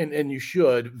 and you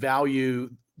should value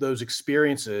those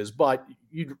experiences, but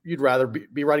you'd rather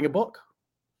be writing a book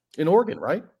in Oregon,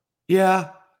 right?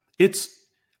 Yeah, it's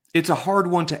a hard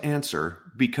one to answer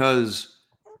because,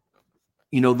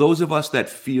 those of us that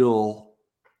feel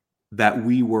that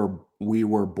we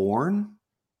were born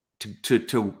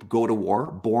to go to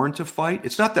war, born to fight.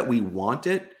 It's not that we want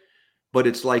it, but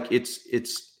it's like it's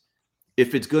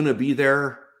if it's going to be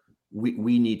there,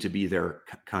 we need to be there,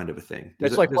 kind of a thing.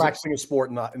 It's like practicing a sport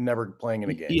and never playing in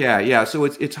a game. Yeah. So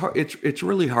it's hard. It's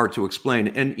really hard to explain.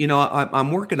 And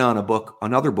I'm working on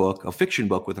another book, a fiction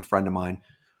book with a friend of mine,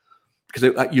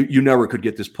 because you never could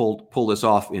get this pull this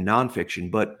off in nonfiction.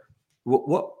 But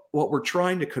what we're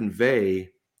trying to convey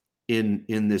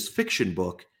in this fiction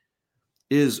book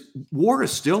is war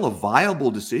is still a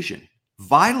viable decision.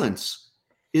 Violence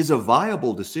is a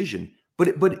viable decision,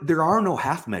 but there are no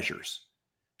half measures.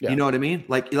 Yeah. You know what I mean?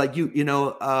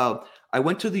 I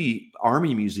went to the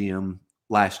Army Museum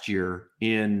last year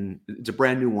it's a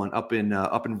brand new one up in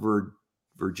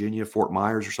Virginia, Fort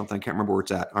Myers or something. I can't remember where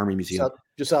it's at. Army Museum.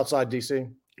 Just outside DC.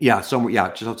 Yeah. Somewhere. Yeah.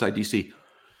 Just outside DC.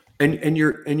 And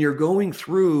you're going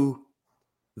through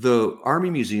the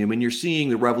Army Museum and you're seeing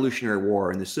the Revolutionary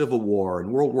War and the Civil War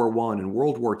and World War I and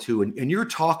World War II. And you're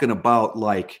talking about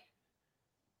like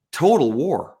total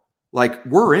war. Like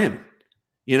we're in.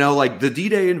 Like the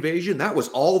D-Day invasion, that was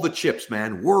all the chips,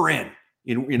 man. We're in,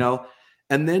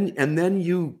 and then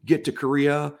you get to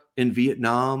Korea and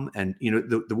Vietnam and,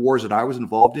 the wars that I was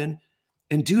involved in.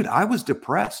 And dude, I was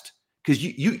depressed because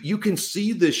you can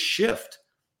see this shift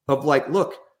of like,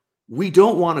 look, we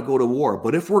don't want to go to war,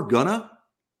 but if we're gonna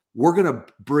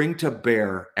bring to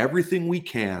bear everything we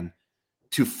can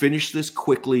to finish this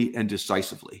quickly and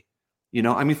decisively.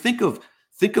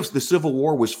 Think of the Civil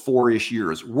War was 4-ish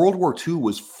years. World War II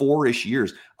was 4-ish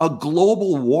years. A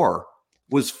global war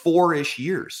was 4-ish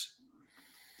years.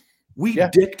 We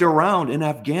dicked around in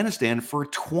Afghanistan for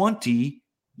 20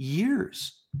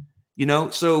 years.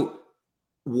 So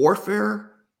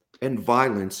warfare and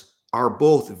violence are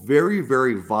both very,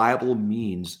 very viable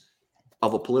means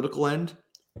of a political end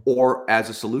or as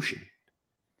a solution.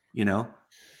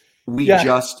 We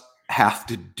just have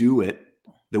to do it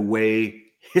the way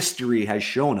history has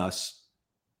shown us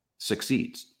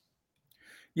succeeds.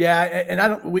 Yeah.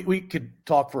 And we could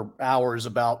talk for hours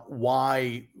about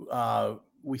why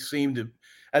we seem to,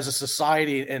 as a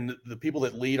society, and the people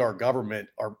that lead our government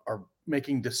are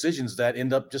making decisions that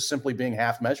end up just simply being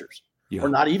half measures, Yeah. or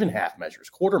not even half measures,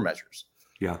 quarter measures.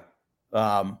 Yeah.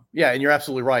 Yeah, and you're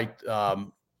absolutely right.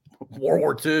 World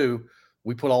War II,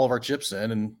 we put all of our chips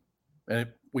in, and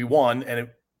we won, and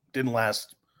it didn't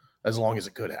last as long as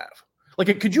it could have.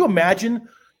 Like, could you imagine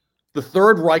the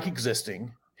Third Reich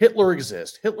existing? Hitler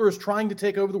exists. Hitler is trying to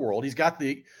take over the world. He's got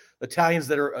the Italians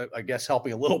that are, I guess,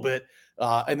 helping a little bit,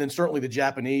 and then certainly the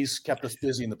Japanese kept us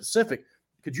busy in the Pacific.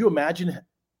 Could you imagine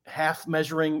half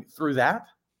measuring through that?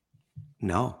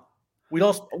 No. We'd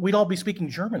all be speaking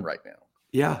German right now.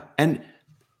 Yeah. And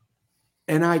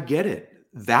I get it.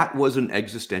 That was an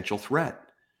existential threat.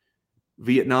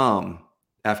 Vietnam,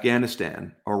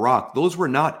 Afghanistan, Iraq, those were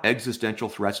not existential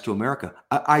threats to America.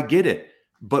 I get it.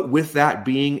 But with that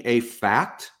being a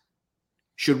fact,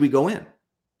 should we go in?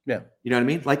 Yeah. You know what I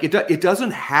mean? Like it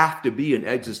doesn't have to be an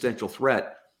existential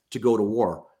threat to go to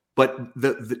war. But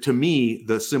to me,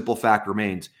 the simple fact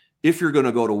remains, if you're going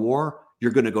to go to war,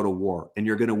 you're going to go to war, and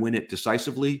you're going to win it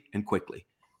decisively and quickly.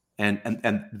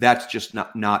 And that's just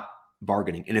not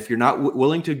bargaining. And if you're not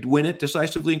willing to win it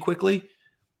decisively and quickly,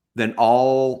 then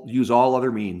use all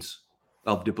other means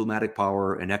of diplomatic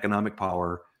power and economic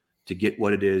power to get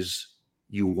what it is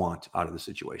you want out of the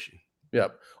situation. Yeah.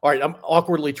 All right. I'm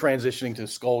awkwardly transitioning to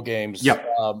Skull Games. Yeah.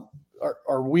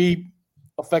 Are we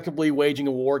effectively waging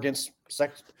a war against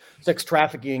sex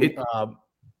trafficking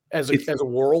as a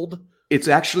world? It's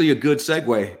actually a good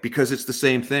segue because it's the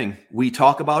same thing. We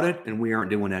talk about it and we aren't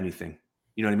doing anything.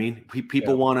 You know what I mean?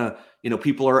 People want to,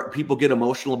 people get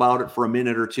emotional about it for a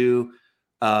minute or two.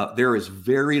 There is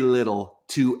very little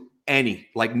to any,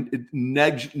 like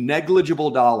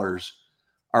negligible dollars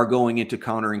are going into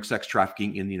countering sex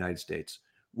trafficking in the United States.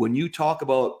 When you talk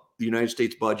about the United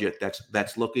States budget,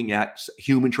 that's looking at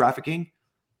human trafficking,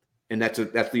 and that's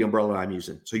the umbrella I'm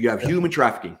using. So you have human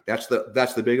trafficking. That's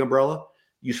the big umbrella.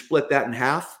 You split that in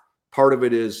half. Part of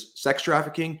it is sex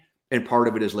trafficking, and part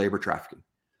of it is labor trafficking.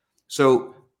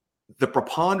 So the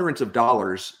preponderance of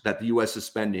dollars that the U.S. is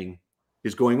spending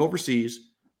is going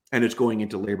overseas, and it's going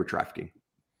into labor trafficking.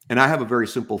 And I have a very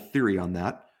simple theory on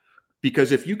that,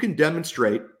 because if you can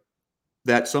demonstrate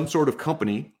that some sort of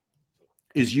company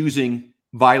is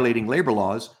violating labor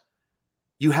laws,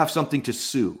 you have something to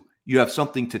sue. You have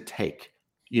something to take.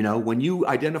 When you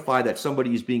identify that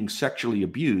somebody is being sexually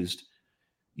abused,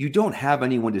 you don't have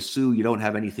anyone to sue. You don't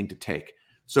have anything to take.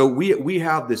 So we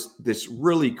have this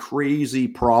really crazy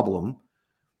problem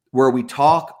where we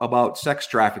talk about sex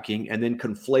trafficking and then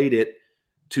conflate it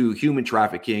to human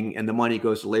trafficking, and the money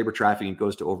goes to labor trafficking,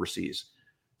 goes to overseas.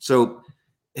 So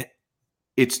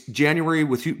it's January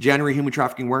Human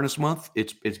Trafficking Awareness Month.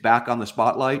 It's back on the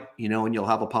spotlight, and you'll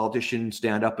have a politician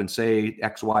stand up and say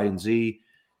X, Y, and Z,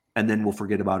 and then we'll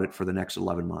forget about it for the next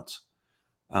 11 months.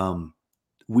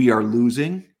 We are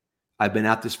losing. I've been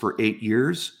at this for 8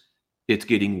 years. It's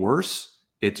getting worse.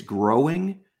 It's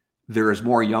growing. There is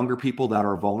more younger people that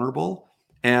are vulnerable.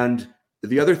 And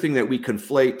the other thing that we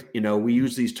conflate, we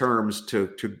use these terms to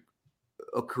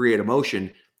create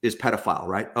emotion, is pedophile,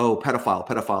 right? Oh,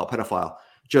 pedophile.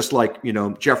 Just like,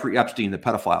 Jeffrey Epstein, the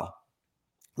pedophile.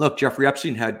 Look, Jeffrey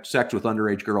Epstein had sex with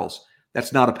underage girls.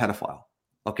 That's not a pedophile.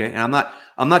 Okay. And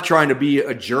I'm not trying to be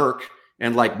a jerk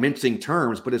and like mincing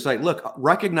terms, but it's like, look,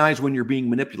 recognize when you're being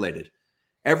manipulated.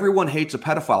 Everyone hates a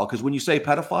pedophile because when you say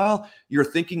pedophile, you're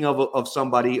thinking of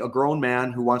somebody, a grown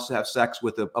man who wants to have sex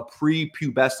with a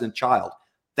prepubescent child.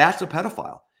 That's a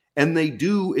pedophile. And they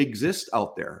do exist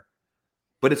out there,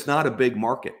 but it's not a big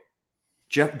market.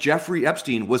 Jeffrey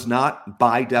Epstein was not,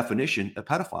 by definition, a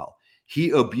pedophile.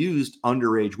 He abused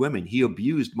underage women. He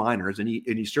abused minors, and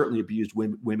he certainly abused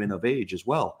women of age as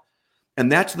well.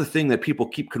 And that's the thing that people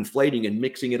keep conflating and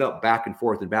mixing it up back and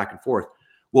forth and back and forth.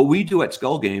 What we do at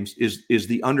Skull Games is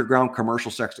the underground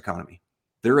commercial sex economy.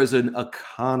 There is an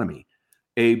economy,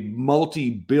 a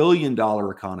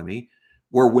multi-billion-dollar economy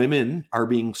where women are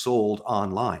being sold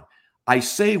online. I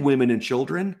say women and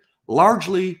children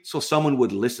largely so someone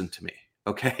would listen to me.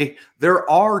 Okay. There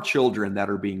are children that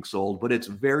are being sold, but it's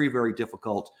very, very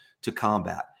difficult to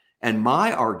combat. And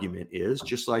my argument is,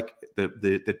 just like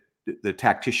the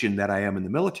tactician that I am in the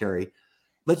military,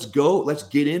 let's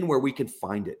get in where we can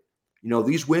find it.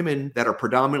 These women that are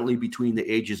predominantly between the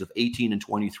ages of 18 and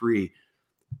 23,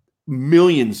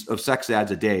 millions of sex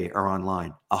ads a day are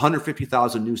online.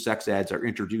 150,000 new sex ads are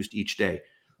introduced each day.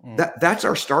 That's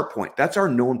our start point. That's our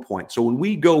known point. So when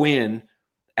we go in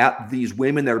at these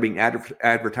women that are being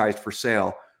advertised for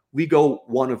sale, we go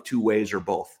one of two ways or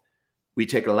both. We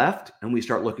take a left and we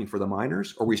start looking for the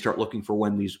minors, or we start looking for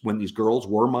when these girls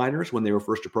were minors, when they were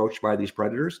first approached by these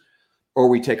predators, or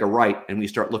we take a right and we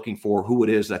start looking for who it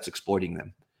is that's exploiting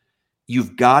them.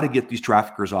 you've got to get these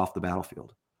traffickers off the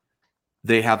battlefield.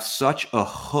 They have such a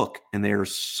hook, and they are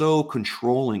so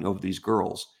controlling of these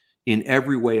girls in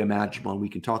every way imaginable. And we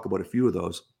can talk about a few of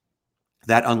those,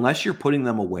 that unless you're putting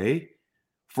them away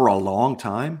for a long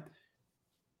time,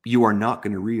 you are not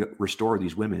going to restore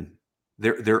these women.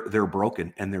 They're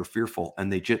broken and they're fearful,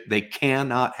 and they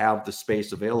cannot have the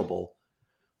space available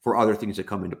for other things that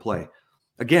come into play.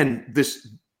 Again, this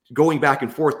going back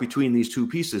and forth between these two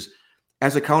pieces.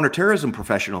 As a counterterrorism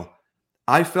professional,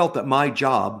 I felt that my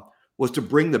job was to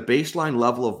bring the baseline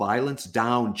level of violence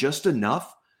down just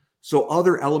enough so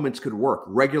other elements could work.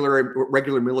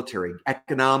 Regular military,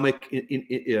 economic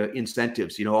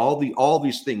incentives, all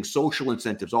these things, social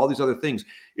incentives, all these other things.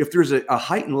 If there's a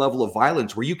heightened level of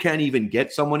violence where you can't even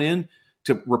get someone in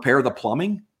to repair the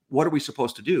plumbing, what are we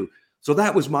supposed to do? So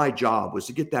that was my job, was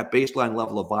to get that baseline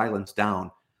level of violence down.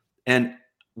 And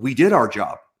we did our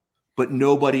job, but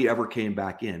nobody ever came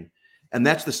back in. And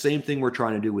that's the same thing we're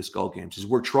trying to do with Skull Games, is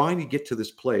we're trying to get to this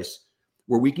place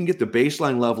where we can get the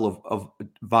baseline level of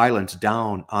violence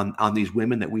down on these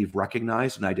women that we've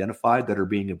recognized and identified that are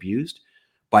being abused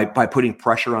by putting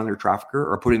pressure on their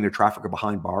trafficker, or putting their trafficker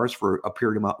behind bars for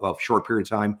a short period of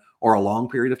time or a long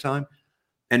period of time.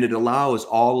 And it allows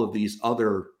all of these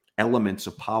other elements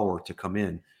of power to come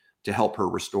in to help her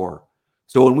restore.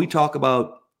 So when we talk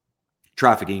about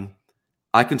trafficking,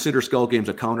 I consider Skull Games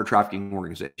a counter-trafficking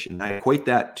organization. I equate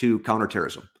that to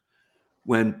counterterrorism.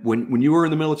 When you were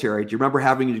in the military, do you remember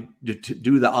having to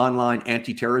do the online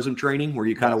anti-terrorism training where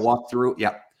you kind of walk through?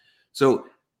 Yeah. So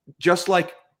just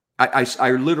like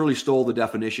I literally stole the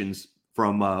definitions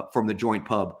from the joint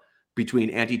pub between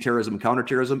anti-terrorism and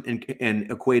counterterrorism,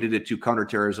 and equated it to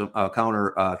counter-terrorism,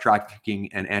 counter-trafficking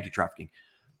and anti-trafficking.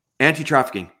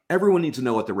 Anti-trafficking, everyone needs to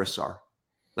know what the risks are.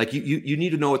 Like you need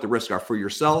to know what the risks are for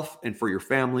yourself and for your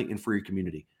family and for your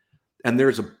community. And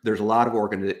there's a lot of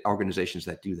organizations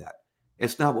that do that.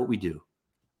 It's not what we do.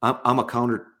 I'm a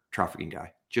counter-trafficking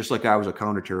guy, just like I was a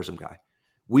counter-terrorism guy.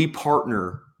 We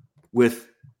partner with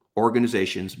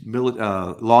organizations,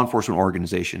 law enforcement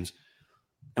organizations,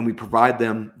 and we provide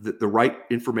them the right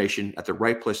information at the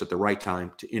right place at the right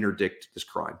time to interdict this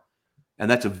crime.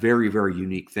 And that's a very, very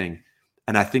unique thing.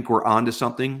 And I think we're onto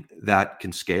something that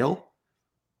can scale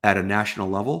at a national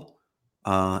level.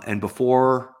 And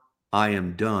before I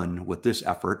am done with this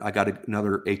effort, I got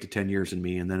another 8 to 10 years in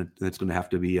me, and then it's going to have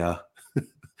to be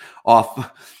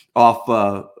off,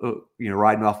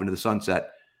 riding off into the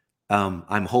sunset.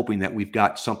 I'm hoping that we've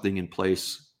got something in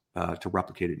place to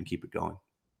replicate it and keep it going.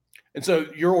 And so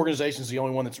your organization is the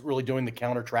only one that's really doing the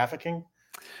counter trafficking?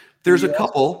 There's a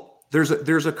couple. There's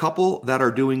a couple that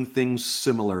are doing things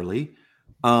similarly.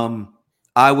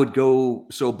 I would go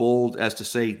so bold as to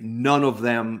say none of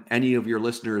them, any of your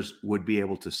listeners would be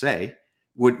able to say,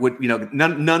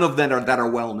 none of them that are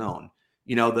well known.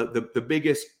 The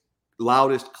biggest,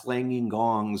 loudest clanging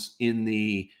gongs in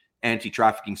the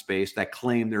anti-trafficking space that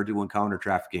claim they're doing counter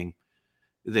trafficking,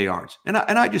 they aren't. And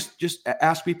I just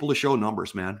ask people to show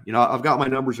numbers, man. I've got my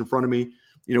numbers in front of me.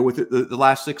 With the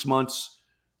last 6 months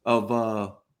of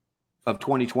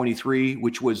 2023,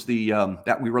 which was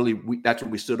that's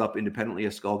when we stood up independently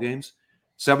as Skull Games.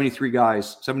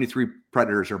 73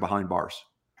 predators are behind bars.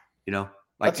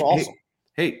 That's awesome.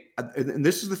 Hey, and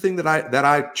this is the thing that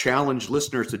I challenge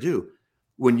listeners to do.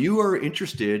 When you are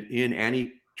interested in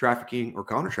anti-trafficking or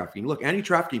counter-trafficking, look,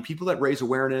 anti-trafficking, people that raise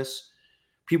awareness,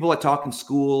 people that talk in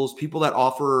schools, people that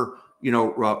offer,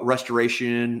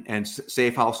 restoration and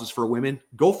safe houses for women,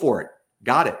 go for it.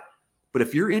 Got it. But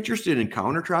if you're interested in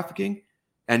counter trafficking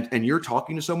and you're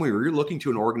talking to someone or you're looking to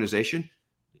an organization,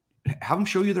 have them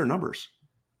show you their numbers.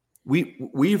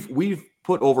 We've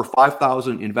put over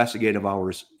 5,000 investigative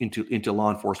hours into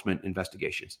law enforcement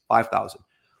investigations. 5,000.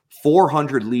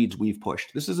 400 leads we've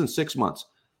pushed. This is in 6 months.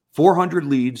 400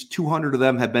 leads, 200 of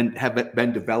them have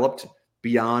been developed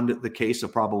beyond the case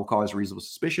of probable cause reasonable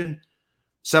suspicion.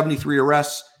 73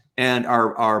 arrests, and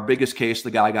our biggest case,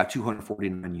 the guy got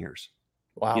 249 years.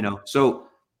 Wow. So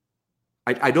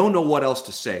I don't know what else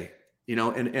to say,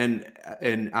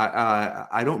 and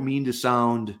I don't mean to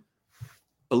sound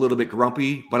a little bit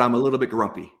grumpy, but I'm a little bit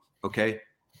grumpy. Okay.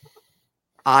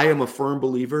 I am a firm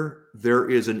believer there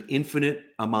is an infinite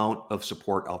amount of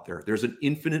support out there. There's an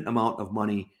infinite amount of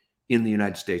money in the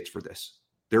United States for this.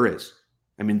 There is.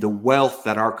 I mean, the wealth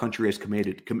that our country has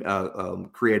created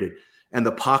and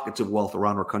the pockets of wealth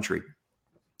around our country.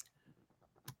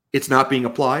 It's not being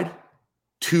applied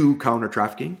to counter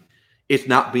trafficking. It's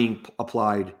not being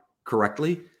applied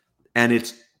correctly, and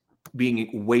it's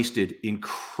being wasted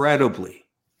incredibly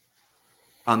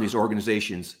on these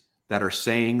organizations that are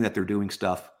saying that they're doing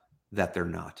stuff that they're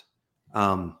not.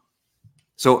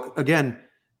 So again,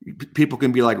 people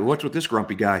can be like, what's with this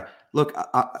grumpy guy? Look,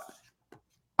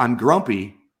 I'm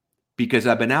grumpy because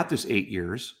I've been at this 8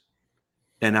 years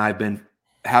and I've been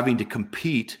having to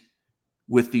compete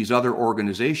with these other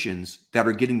organizations that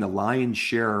are getting the lion's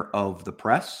share of the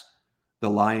press, the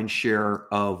lion's share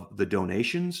of the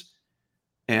donations,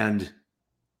 and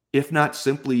if not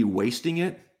simply wasting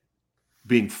it,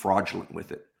 being fraudulent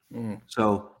with it.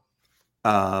 So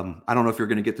I don't know if you're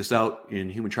going to get this out in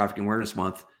Human Trafficking Awareness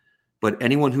Month, but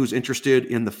anyone who's interested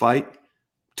in the fight,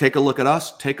 take a look at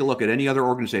us, take a look at any other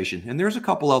organization. And there's a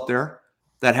couple out there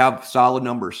that have solid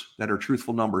numbers, that are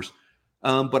truthful numbers.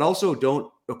 But also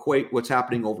don't equate what's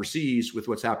happening overseas with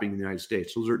what's happening in the United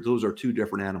States. Those are two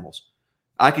different animals.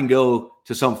 I can go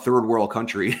to some third world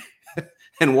country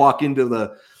and walk into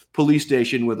the police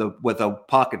station with a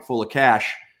pocket full of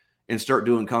cash and start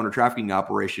doing counter trafficking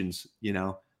operations,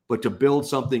 but to build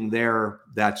something there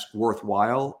that's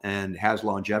worthwhile and has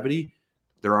longevity,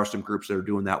 there are some groups that are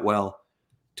doing that well.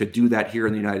 To do that here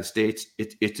in the United States,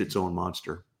 it's its own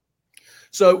monster.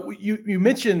 So you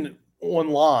mentioned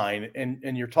online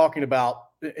and you're talking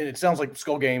about, and it sounds like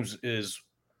Skull Games is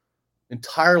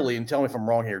entirely, and tell me if I'm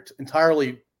wrong here,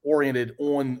 entirely oriented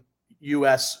on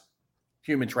U.S.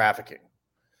 human trafficking.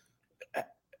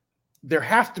 There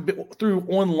have to be, through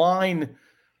online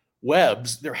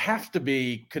webs, there have to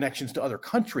be connections to other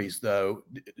countries, though.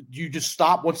 Do you just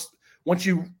stop once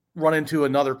you run into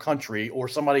another country or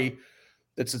somebody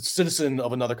that's a citizen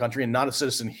of another country and not a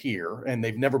citizen here, and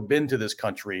they've never been to this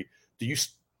country?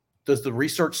 Does the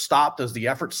research stop? Does the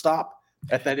effort stop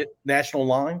at that national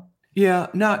line? Yeah,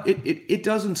 no, it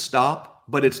doesn't stop,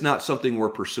 but it's not something we're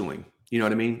pursuing. You know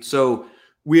what I mean? So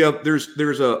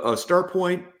there's a start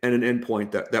point and an end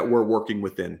point that we're working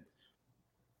within.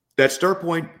 That start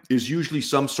point is usually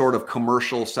some sort of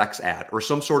commercial sex ad or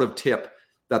some sort of tip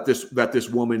that this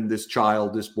woman, this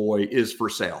child, this boy is for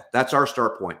sale. That's our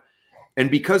start point.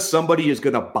 And because somebody is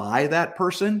going to buy that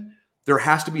person, there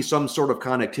has to be some sort of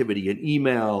connectivity, an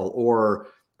email or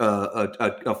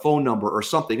a phone number or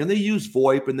something. And they use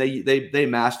VoIP and they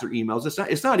mask their emails.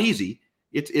 It's not easy.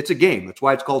 It's a game. That's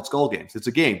why it's called Skull Games. It's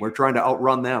a game. We're trying to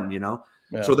outrun them, Yeah.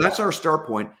 So that's our start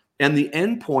point. And the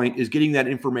end point is getting that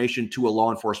information to a law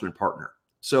enforcement partner.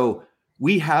 So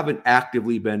we haven't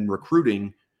actively been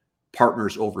recruiting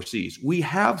partners overseas. We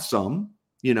have some,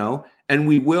 and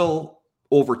we will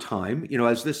over time,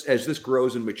 as this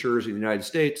grows and matures in the United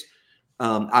States.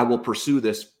 I will pursue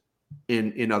this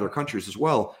in other countries as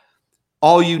well.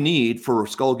 All you need for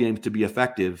Skull Games to be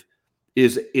effective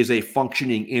is a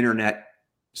functioning internet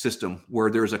system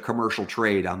where there's a commercial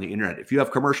trade on the internet. If you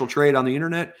have commercial trade on the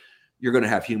internet, you're going to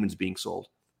have humans being sold.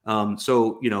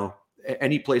 So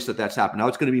any place that's happened. Now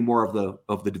it's going to be more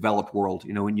of the developed world.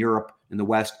 In Europe, in the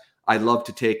West, I'd love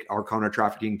to take our counter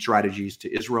trafficking strategies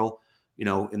to Israel.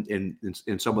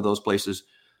 In some of those places.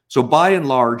 So by and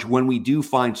large, when we do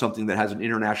find something that has an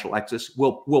international access,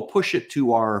 we'll push it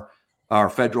to our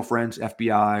federal friends,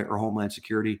 FBI or Homeland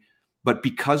Security. But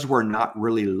because we're not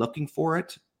really looking for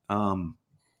it,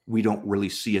 we don't really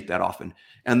see it that often.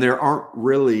 And there aren't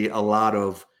really a lot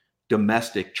of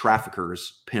domestic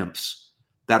traffickers, pimps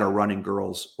that are running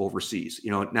girls overseas.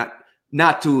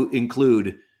 Not to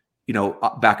include,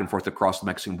 back and forth across the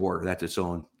Mexican border. That's its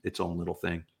own little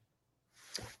thing.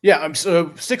 Yeah,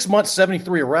 so 6 months,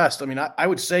 73 arrests. I mean, I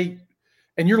would say,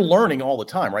 and you're learning all the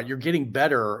time, right? You're getting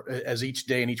better as each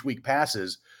day and each week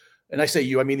passes. And I say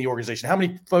you, I mean the organization. How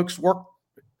many folks work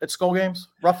at Skull Games,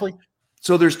 roughly?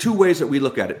 So there's two ways that we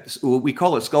look at it. We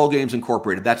call it Skull Games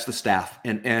Incorporated. That's the staff.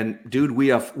 And dude, we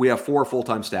have 4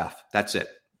 full-time staff. That's it.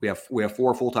 We have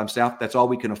 4 full-time staff. That's all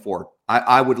we can afford.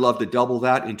 I would love to double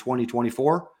that in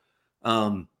 2024.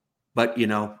 But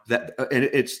that, and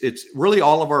it's really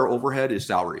all of our overhead is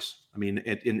salaries. I mean,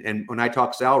 and when I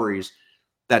talk salaries,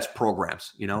 that's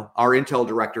programs. Our Intel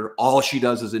director, all she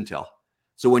does is Intel.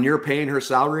 So when you're paying her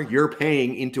salary, you're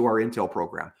paying into our Intel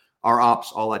program, our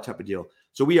ops, all that type of deal.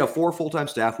 So we have 4 full-time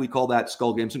staff. We call that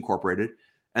Skull Games Incorporated.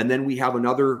 And then we have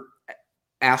another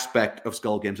aspect of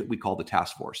Skull Games that we call the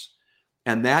task force.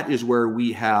 And that is where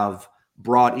we have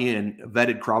brought in a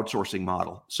vetted crowdsourcing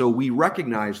model. So we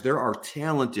recognize there are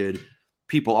talented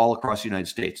people all across the United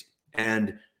States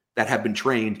and that have been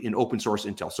trained in open source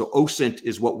intel. So OSINT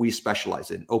is what we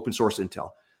specialize in, open source intel.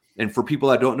 And for people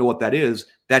that don't know what that is,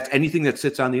 that's anything that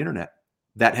sits on the internet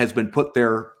that has been put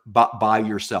there by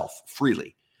yourself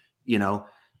freely.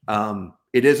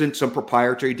 It isn't some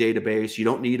proprietary database. You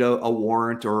don't need a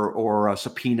warrant or a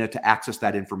subpoena to access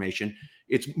that information.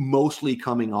 It's mostly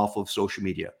coming off of social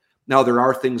media. Now, there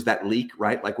are things that leak,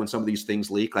 right? Like when some of these things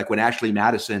leak, like when Ashley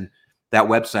Madison, that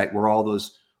website where all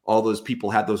those all those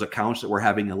people had those accounts that were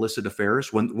having illicit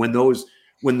affairs. When those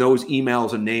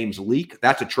emails and names leak,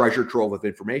 that's a treasure trove of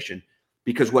information,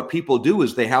 because what people do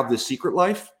is they have this secret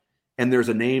life, and there's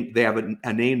a name, they have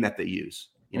a name that they use,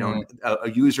 a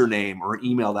username or an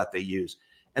email that they use.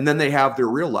 And then they have their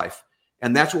real life.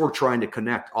 And that's what we're trying to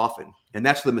connect often. And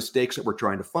that's the mistakes that we're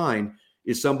trying to find,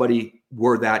 is somebody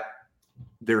where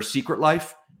their secret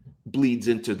life bleeds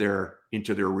into their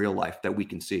real life that we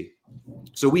can see.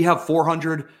 So we have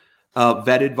 400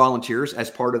 vetted volunteers as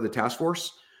part of the task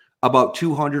force. About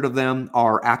 200 of them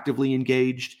are actively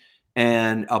engaged,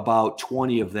 and about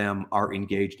 20 of them are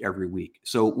engaged every week.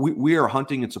 So we are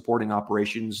hunting and supporting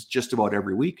operations just about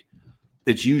every week.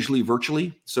 It's usually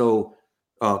virtually. So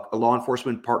a law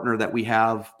enforcement partner that we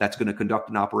have that's going to conduct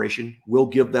an operation, we'll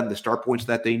give them the start points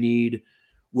that they need.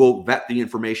 We'll vet the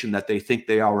information that they think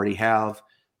they already have,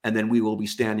 and then we will be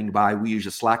standing by. We use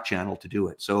a Slack channel to do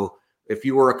it. So if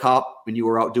you were a cop and you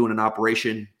were out doing an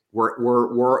operation,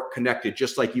 we're connected,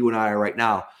 just like you and I are right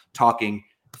now, talking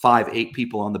 5-8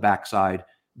 people on the backside,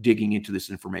 digging into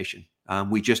this information.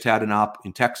 We just had an op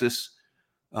in Texas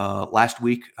last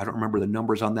week. I don't remember the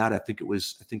numbers on that. I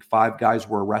think 5 guys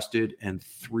were arrested and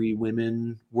 3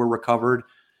 women were recovered.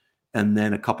 And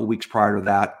then a couple weeks prior to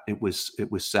that, it was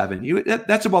 7.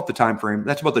 That's about the time frame.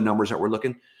 That's about the numbers that we're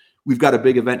looking. We've got a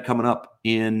big event coming up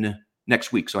in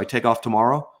next week. So I take off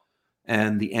tomorrow,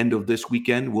 and the end of this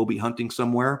weekend, we'll be hunting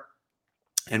somewhere,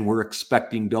 and we're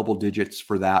expecting double digits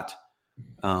for that.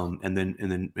 And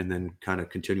then kind of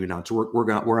continuing on. So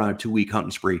we're on a 2-week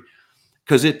hunting spree,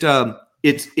 because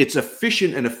it's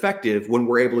efficient and effective when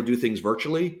we're able to do things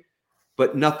virtually,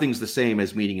 but nothing's the same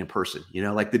as meeting in person.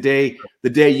 Like the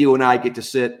day you and I get to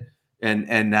sit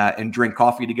and drink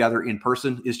coffee together in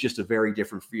person is just a very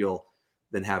different feel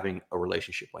than having a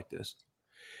relationship like this.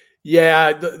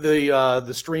 Yeah, the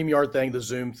StreamYard thing, the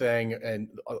Zoom thing, and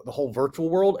the whole virtual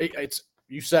world. It's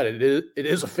you said it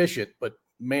is efficient, but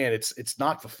man, it's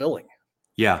not fulfilling.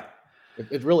 Yeah,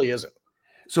 it really isn't.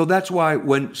 So that's why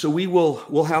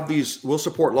we'll have these, we'll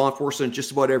support law enforcement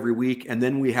just about every week. And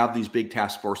then we have these big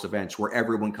task force events where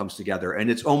everyone comes together,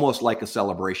 and it's almost like a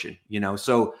celebration,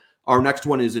 So our next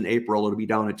one is in April. It'll be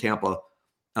down in Tampa,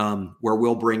 where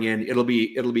we'll bring in, it'll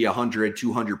be 100,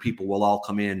 200 people will all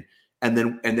come in, and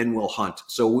then we'll hunt.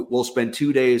 So we'll spend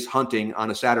 2 days hunting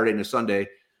on a Saturday and a Sunday.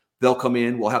 They'll come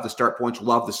in, we'll have the start points.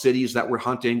 We'll have the cities that we're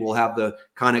hunting. We'll have the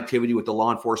connectivity with the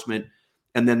law enforcement.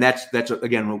 And then that's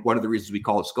again, one of the reasons we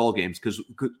call it Skull Games,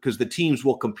 because the teams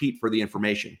will compete for the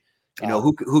information.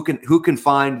 Who can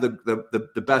find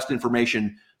the best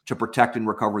information to protect and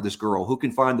recover this girl? Who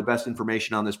can find the best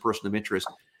information on this person of interest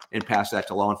and pass that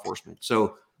to law enforcement?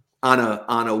 So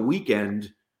on a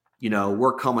weekend,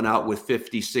 we're coming out with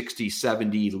 50, 60,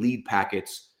 70 lead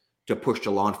packets to push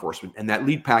to law enforcement. And that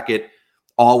lead packet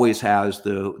always has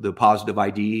the positive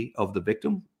ID of the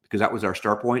victim, because that was our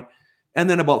start point. And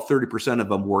then about 30% of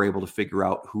them were able to figure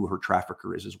out who her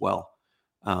trafficker is as well.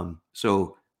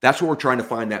 So that's what we're trying to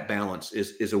find, that balance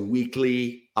is a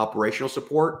weekly operational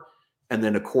support, and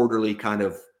then a quarterly kind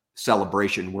of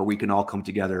celebration where we can all come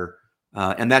together.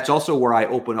 And that's also where I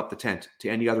open up the tent to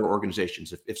any other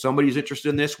organizations. If somebody's interested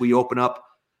in this, we open up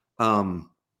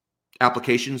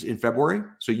applications in February.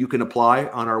 So you can apply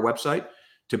on our website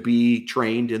to be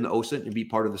trained in the OSINT and be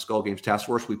part of the Skull Games Task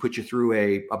Force. We put you through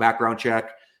a background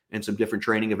check and some different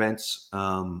training events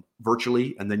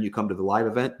virtually, and then you come to the live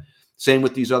event. Same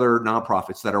with these other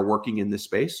nonprofits that are working in this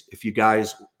space. If you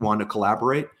guys want to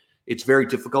collaborate, it's very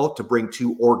difficult to bring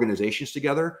 2 organizations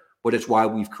together, but it's why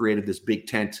we've created this big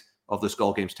tent of the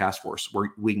Skull Games Task Force, where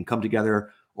we can come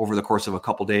together over the course of a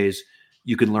couple days.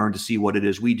 You can learn to see what it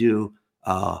is we do,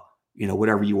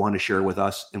 whatever you want to share with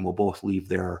us, and we'll both leave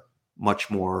there much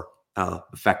more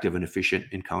effective and efficient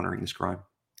in countering this crime.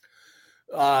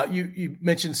 You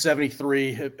mentioned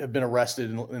 73 have been arrested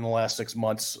in the last 6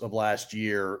 months of last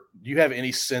year. Do you have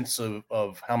any sense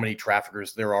of how many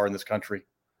traffickers there are in this country?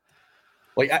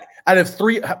 Like out of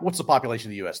 3, what's the population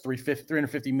of the U.S.?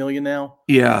 350 million now?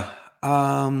 Yeah,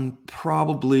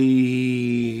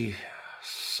 probably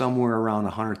somewhere around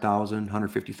 100,000,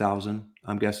 150,000.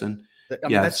 I'm guessing. It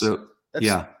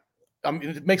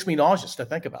makes me nauseous to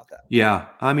think about that. Yeah,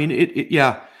 I mean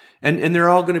yeah. And they're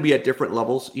all going to be at different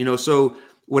levels, So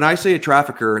when I say a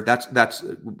trafficker, that's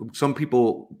some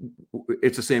people,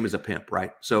 it's the same as a pimp,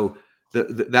 right? So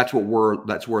that's what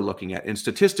we're looking at. And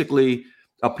statistically,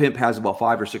 a pimp has about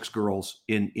 5 or 6 girls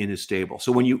in his stable.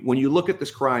 So when you look at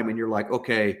this crime and you're like,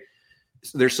 okay,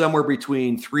 there's somewhere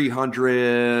between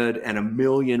 300 and 1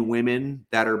 million women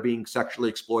that are being sexually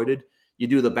exploited. You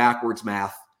do the backwards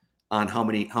math on how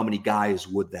many guys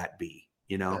would that be,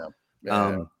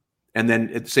 Yeah. And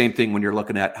then the same thing when you're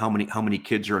looking at how many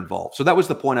kids are involved. So that was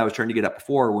the point I was trying to get at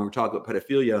before when we were talking about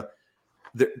pedophilia.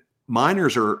 The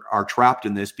minors are trapped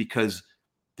in this because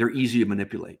they're easy to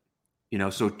manipulate.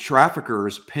 So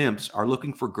traffickers, pimps are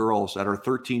looking for girls that are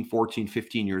 13, 14,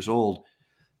 15 years old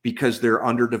because they're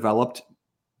underdeveloped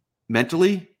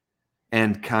mentally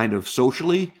and kind of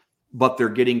socially, but they're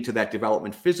getting to that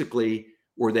development physically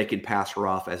where they can pass her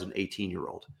off as an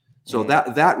 18-year-old. So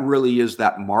that really is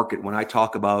that market when I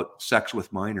talk about sex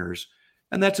with minors.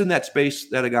 And that's in that space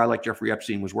that a guy like Jeffrey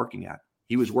Epstein was working at.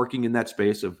 He was working in that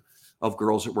space of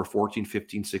girls that were 14,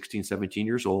 15, 16, 17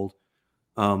 years old.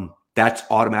 That's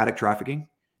automatic trafficking.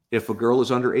 If a girl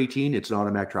is under 18, it's an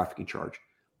automatic trafficking charge.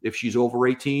 If she's over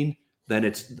 18, then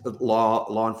it's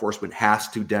law enforcement has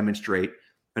to demonstrate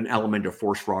an element of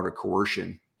force, fraud, or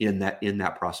coercion in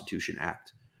that prostitution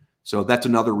act. So that's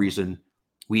another reason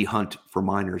we hunt for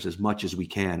minors as much as we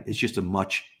can. It's just a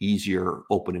much easier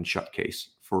open and shut case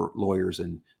for lawyers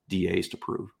and DAs to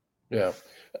prove. Yeah.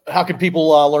 How can people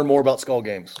learn more about Skull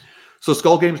Games? So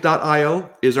skullgames.io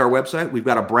is our website. We've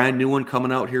got a brand new one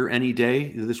coming out here any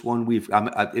day. This one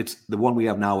it's the one we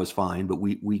have now is fine, but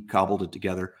we cobbled it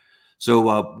together.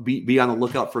 So be on the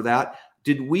lookout for that.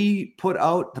 Did we put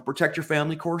out the Protect Your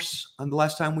Family course on the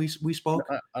last time we spoke?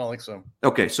 I don't think so.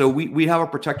 Okay, so we have a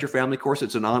Protect Your Family course.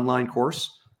 It's an online course.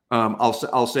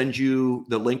 I'll send you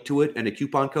the link to it and a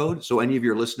coupon code. So any of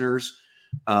your listeners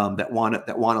that want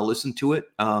to listen to it.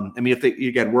 We're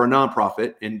a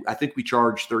nonprofit, and I think we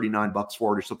charge $39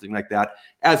 for it or something like that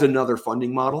as another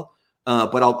funding model.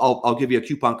 But I'll give you a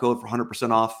coupon code for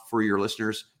 100% off for your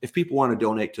listeners. If people want to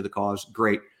donate to the cause,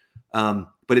 great.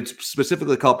 But it's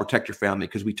specifically called Protect Your Family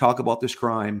because we talk about this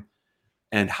crime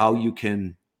and how you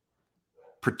can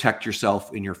protect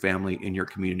yourself and your family and your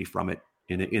community from it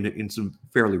in some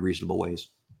fairly reasonable ways.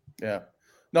 Yeah,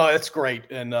 no, that's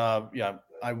great. And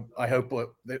I hope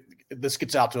this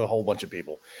gets out to a whole bunch of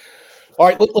people. All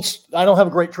right, I don't have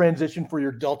a great transition for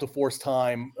your Delta Force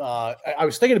time. I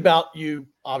was thinking about you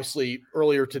obviously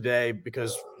earlier today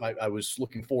because I was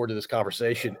looking forward to this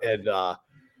conversation, and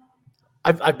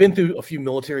I've been through a few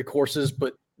military courses,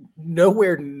 but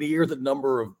nowhere near the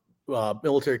number of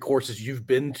military courses you've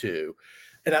been to.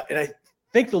 And I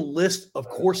think the list of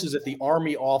courses that the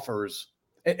Army offers,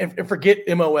 and forget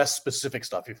MOS specific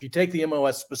stuff. If you take the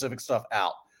MOS specific stuff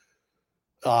out,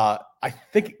 I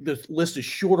think the list is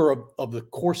shorter of the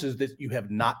courses that you have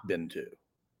not been to.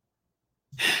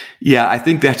 Yeah, I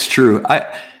think that's true.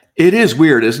 It is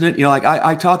weird, isn't it?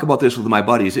 I talk about this with my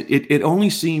buddies.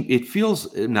 It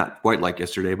feels not quite like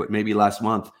yesterday, but maybe last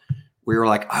month we were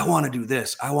like, I want to do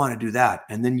this, I want to do that.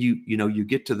 And then you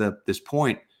get to this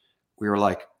point where you're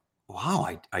like, wow,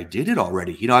 I did it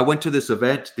already. I went to this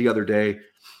event the other day.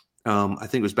 I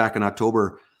think it was back in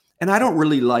October. And I don't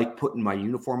really like putting my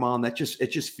uniform on. It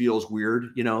just feels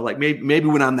weird, like maybe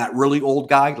when I'm that really old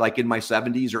guy, like in my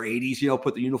 70s or 80s,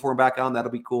 put the uniform back on.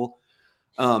 That'll be cool.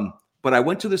 But I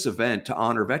went to this event to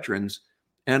honor veterans,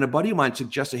 and a buddy of mine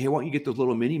suggested, hey, why don't you get those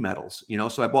little mini medals?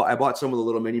 So I bought some of the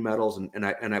little mini medals and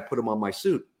I put them on my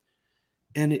suit.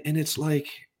 And it's like,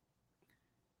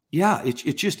 yeah,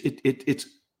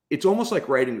 it's almost like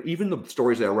writing, even the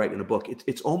stories that I write in a book,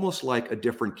 it's almost like a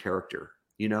different character,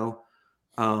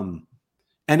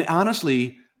 and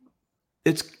honestly,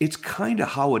 it's kind of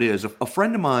how it is. A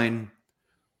friend of mine,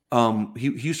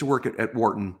 he used to work at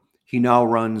Wharton. He now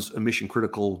runs a mission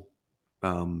critical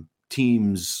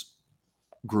teams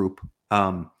group.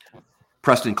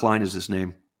 Preston Klein is his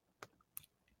name.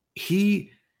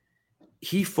 He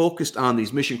focused on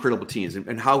these mission critical teams,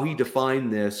 and how he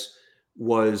defined this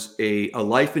was a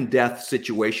life and death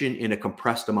situation in a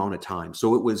compressed amount of time.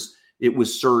 So it was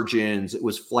surgeons, it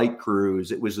was flight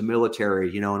crews, it was the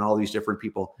military, and all these different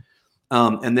people.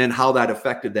 And then how that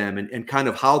affected them and kind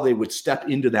of how they would step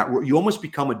into that. You almost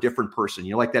become a different person.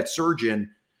 Like that surgeon,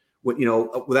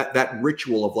 that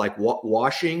ritual of like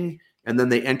washing, and then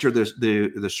they enter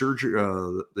the surgery,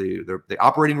 the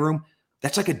operating room.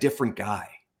 That's like a different guy,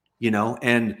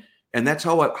 and that's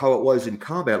how it was in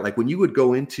combat. Like when you would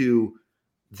go into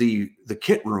the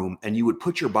kit room and you would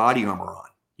put your body armor on,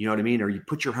 you know what I mean? Or you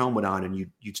put your helmet on and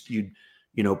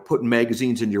you'd put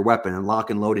magazines in your weapon and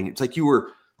lock and loading. It's like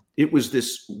it was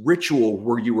this ritual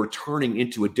where you were turning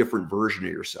into a different version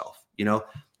of yourself.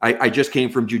 I just came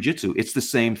from jujitsu. It's the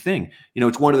same thing.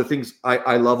 It's one of the things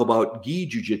I love about gi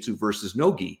jujitsu versus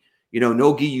no gi.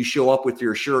 No gi, you show up with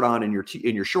your shirt on and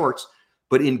your shorts,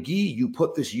 but in gi, you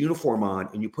put this uniform on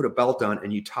and you put a belt on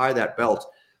and you tie that belt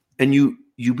and you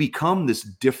become this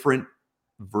different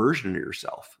version of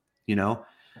yourself,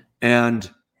 And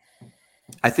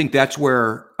I think that's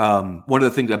where one of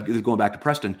the things, going back to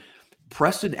Preston,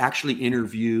 Preston actually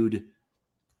interviewed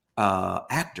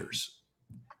actors,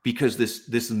 because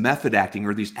this method acting,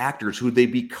 or these actors who they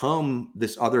become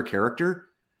this other character,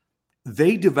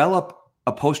 they develop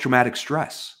a post-traumatic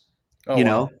stress. Oh, you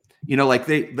wow. know, like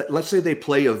let's say they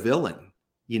play a villain,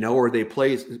 or they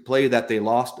play that they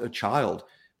lost a child.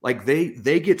 Like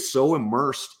they get so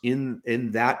immersed in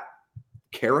that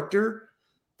character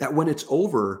that when it's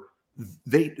over,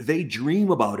 they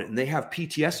dream about it and they have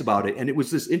PTS about it. And it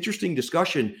was this interesting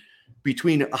discussion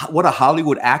between what a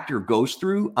Hollywood actor goes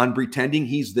through on pretending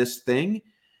he's this thing,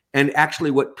 and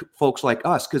actually what folks like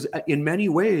us, because in many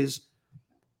ways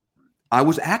I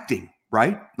was acting,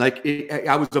 right? Like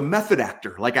I was a method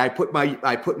actor. Like I put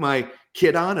my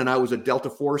kit on and I was a Delta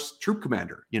Force troop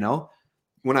commander.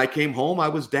 When I came home, I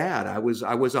was dad. I was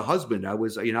a husband. I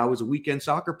was a weekend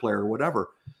soccer player or whatever.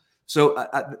 So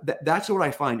that's what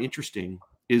I find interesting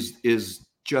is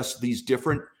just these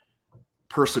different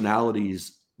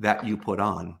personalities that you put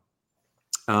on,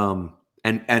 and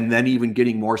then even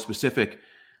getting more specific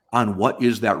on what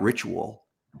is that ritual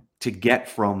to get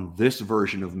from this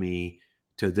version of me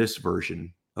to this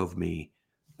version of me,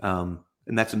 and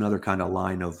that's another kind of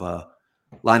line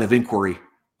of inquiry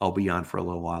I'll be on for a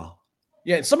little while.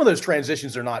 Yeah, and some of those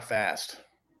transitions are not fast,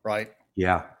 right?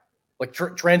 Yeah, like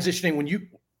transitioning when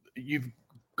you've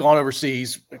gone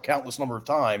overseas a countless number of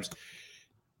times,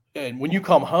 and when you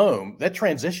come home, that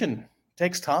transition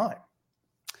takes time.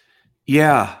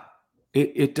 Yeah,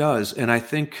 it does. And I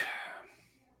think,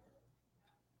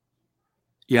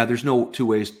 there's no two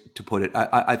ways to put it.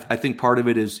 I think part of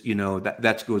it is,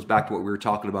 that goes back to what we were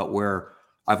talking about, where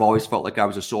I've always felt like I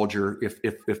was a soldier.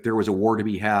 If there was a war to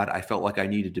be had, I felt like I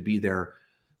needed to be there,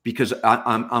 because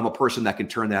I'm a person that can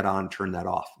turn that on, turn that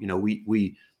off.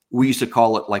 We used to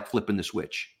call it like flipping the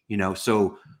switch.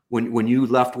 So when you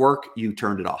left work, you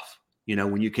turned it off.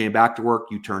 When you came back to work,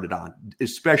 you turned it on,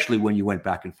 especially when you went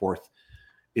back and forth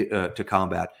to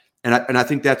combat. And I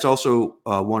think that's also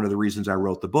one of the reasons I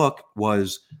wrote the book,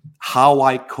 was how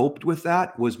I coped with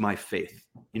that was my faith.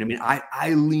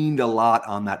 I leaned a lot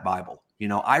on that Bible.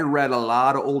 I read a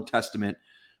lot of Old Testament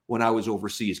when I was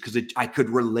overseas, because I could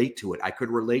relate to it. I could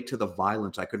relate to the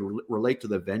violence. I could relate to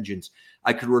the vengeance.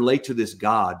 I could relate to this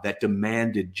God that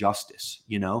demanded justice,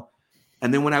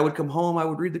 And then when I would come home, I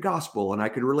would read the gospel, and I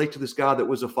could relate to this God that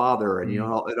was a father, and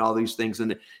and all these things.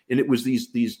 And it was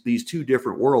these two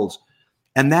different worlds.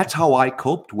 And that's how I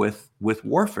coped with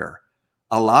warfare.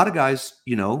 A lot of guys,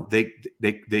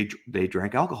 they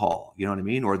drank alcohol, you know what I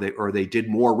mean? Or they did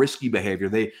more risky behavior.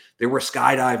 They were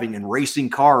skydiving and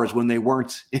racing cars when they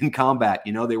weren't in combat.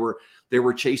 They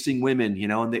were chasing women,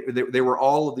 and they were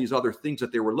all of these other things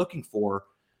that they were looking for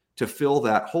to fill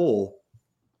that hole.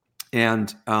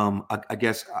 And I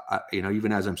guess,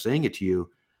 even as I'm saying it to you,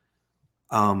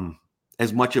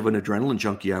 as much of an adrenaline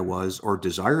junkie I was, or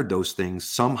desired those things,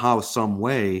 somehow, some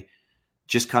way,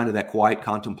 just kind of that quiet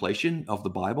contemplation of the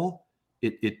Bible,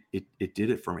 it did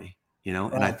it for me,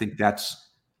 And I think that's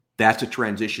a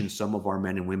transition some of our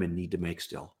men and women need to make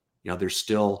still. They're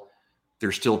still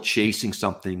chasing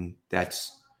something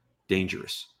that's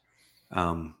dangerous.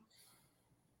 And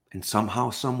somehow,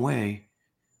 some way,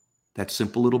 that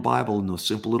simple little Bible and those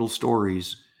simple little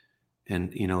stories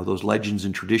and, those legends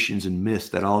and traditions and myths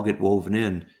that all get woven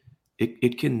in,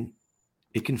 it can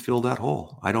fill that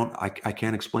hole. I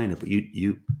can't explain it, but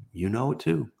you know it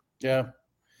too. Yeah.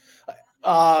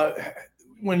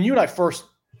 When you and I first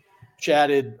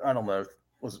chatted, I don't know,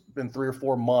 it's been 3 or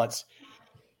 4 months.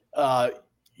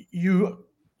 You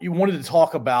wanted to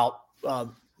talk about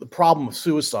the problem of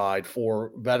suicide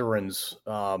for veterans,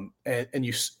 and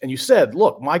you said,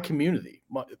 look, my community,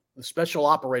 the special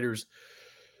operators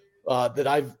that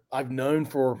I've known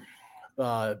for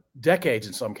decades,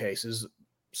 in some cases,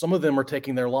 some of them are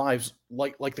taking their lives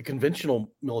like the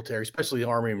conventional military, especially the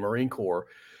Army and Marine Corps.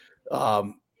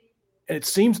 And it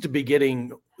seems to be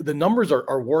the numbers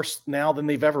are worse now than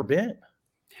they've ever been.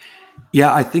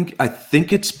 Yeah, I think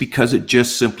it's because it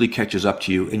just simply catches up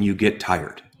to you and you get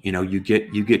tired. You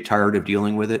get tired of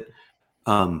dealing with it.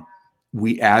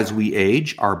 As we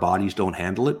age, our bodies don't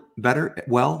handle it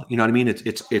well. You know what I mean?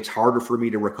 It's harder for me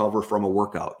to recover from a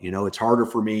workout. It's harder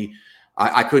for me.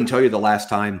 I couldn't tell you the last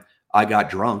time I got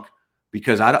drunk,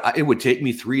 because it would take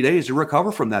me 3 days to recover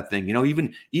from that thing.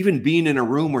 Even being in a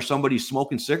room where somebody's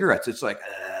smoking cigarettes, it's like,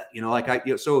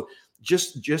 so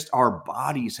just our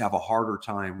bodies have a harder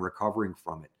time recovering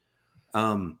from it.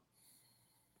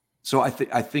 So I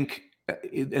think,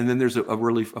 and then there's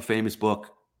a famous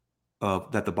book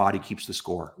that the body keeps the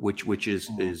score, which is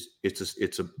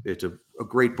it's a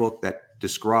great book that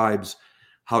describes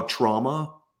how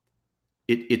trauma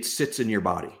it sits in your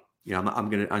body. I'm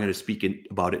gonna speak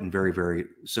about it in very, very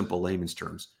simple layman's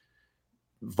terms.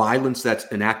 Violence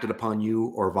that's enacted upon you,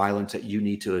 or violence that you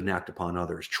need to enact upon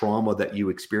others, trauma that you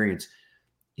experience,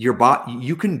 your body,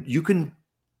 you can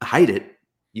hide it,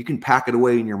 you can pack it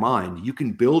away in your mind, you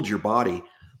can build your body,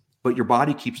 but your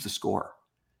body keeps the score.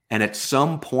 And at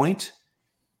some point,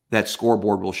 that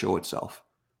scoreboard will show itself.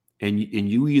 And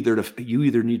you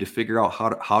either need to figure out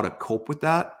how to cope with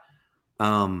that,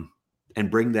 and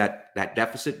bring that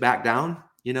deficit back down,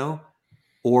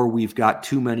 or we've got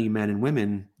too many men and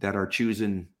women that are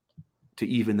choosing to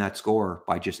even that score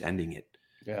by just ending it.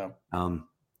 Yeah. And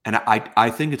I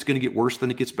think it's going to get worse than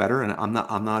it gets better. And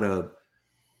I'm not a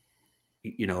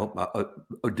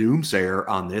doomsayer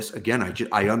on this. Again,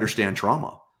 I understand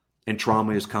trauma, and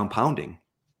trauma is compounding.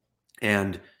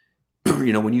 And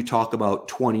when you talk about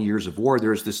 20 years of war,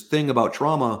 there's this thing about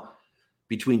trauma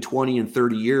between 20 and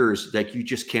 30 years that you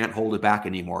just can't hold it back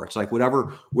anymore. It's like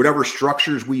whatever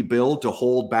structures we build to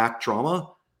hold back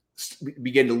trauma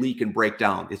begin to leak and break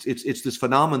down. It's this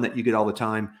phenomenon that you get all the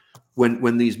time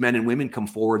when these men and women come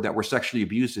forward that were sexually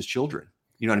abused as children.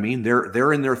 You know what I mean?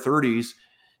 They're in their 30s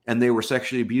and they were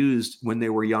sexually abused when they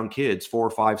were young kids, 4,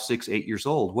 5, 6, 8 years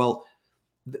old. Well,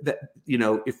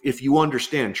 if you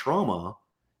understand trauma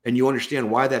and you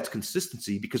understand why that's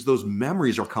consistency, because those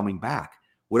memories are coming back.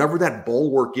 Whatever that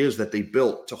bulwark is that they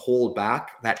built to hold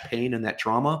back that pain and that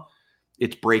trauma,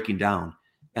 it's breaking down.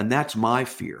 And that's my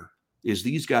fear, is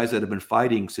these guys that have been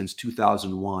fighting since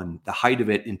 2001, the height of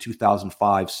it in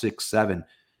 2005, 6, 7,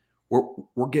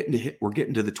 we're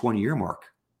getting to the 20-year mark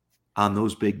on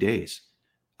those big days.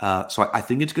 So I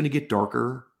think it's going to get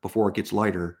darker before it gets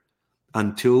lighter,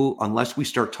 unless we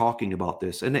start talking about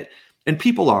this. And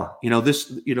people are,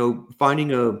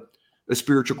 finding a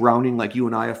spiritual grounding like you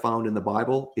and I have found in the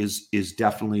Bible is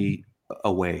definitely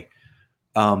a way.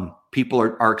 People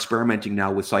are experimenting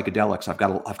now with psychedelics. I've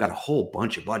got a whole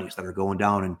bunch of buddies that are going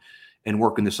down and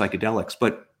working the psychedelics.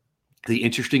 But the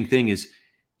interesting thing is,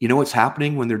 what's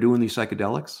happening when they're doing these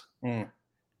psychedelics?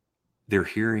 They're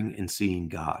hearing and seeing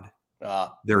God.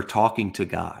 They're talking to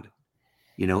God,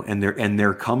 and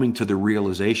they're coming to the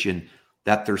realization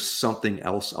that there's something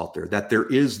else out there, that there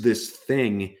is this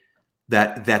thing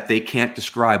that they can't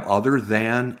describe other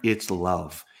than it's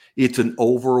love. It's an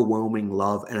overwhelming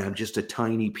love, and I'm just a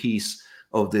tiny piece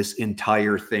of this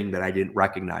entire thing that I didn't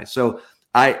recognize. So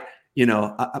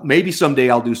maybe someday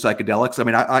I'll do psychedelics. I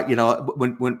mean,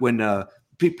 when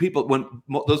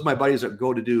those of my buddies that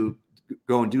go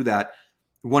and do that,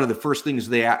 one of the first things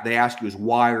they ask you is,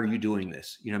 why are you doing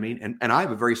this? You know what I mean? And I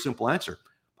have a very simple answer.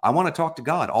 I want to talk to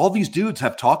God. All these dudes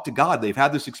have talked to God. They've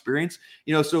had this experience,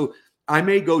 so I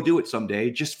may go do it someday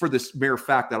just for this mere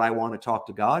fact that I want to talk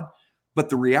to God. But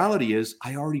the reality is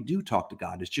I already do talk to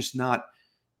God. It's just not,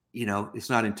 it's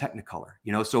not in Technicolor,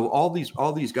 so all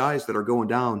these guys that are going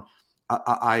down,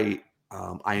 I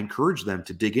encourage them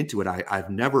to dig into it. I've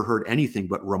never heard anything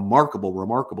but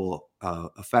remarkable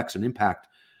effects and impact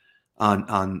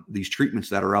on these treatments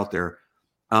that are out there.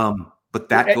 But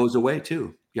that goes away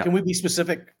too. Yeah. Can we be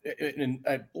specific?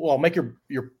 Well, make your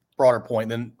broader point,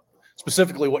 then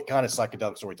specifically what kind of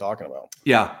psychedelics are we talking about?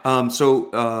 Yeah.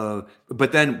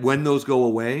 But then when those go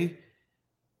away,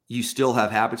 you still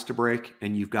have habits to break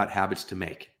and you've got habits to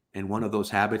make. And one of those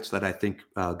habits that I think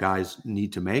guys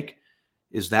need to make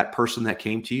is that person that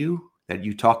came to you, that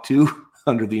you talked to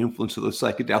under the influence of those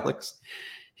psychedelics,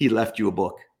 he left you a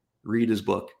book. Read his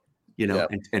book,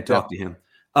 and talk to him.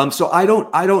 So I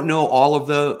don't know all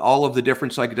of the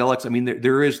different psychedelics. I mean,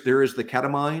 there is the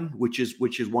ketamine, which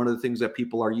is one of the things that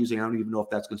people are using. I don't even know if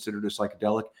that's considered a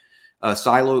psychedelic.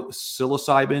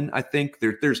 Psilocybin, I think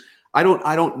there's. I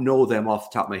don't know them off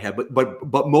the top of my head,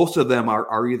 but most of them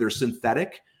are either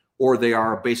synthetic or they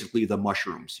are basically the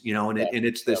mushrooms, and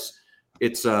it's this.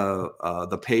 It's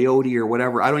the peyote or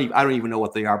whatever. I don't even know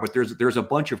what they are, but there's a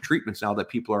bunch of treatments now that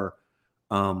people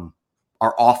are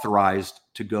authorized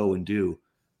to go and do.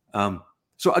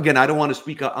 So again, I don't want to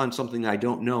speak on something I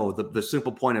don't know. The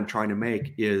simple point I'm trying to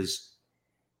make is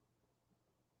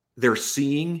they're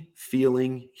seeing,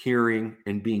 feeling, hearing,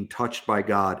 and being touched by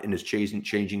God, and is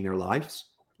changing their lives,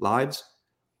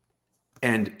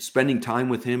 and spending time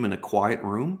with Him in a quiet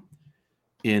room,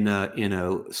 in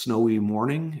a snowy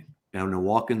morning, on a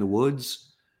walk in the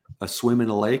woods, a swim in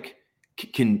a lake,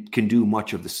 can do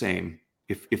much of the same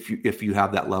if you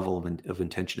have that level of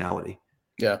intentionality.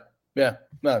 Yeah. Yeah,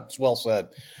 no, it's well said.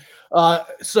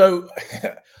 So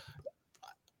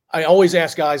I always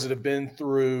ask guys that have been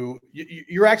through,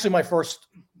 you're actually my first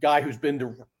guy who's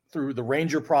been through the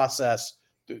Ranger process,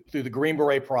 through the Green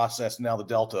Beret process, now the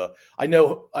Delta. I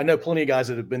know plenty of guys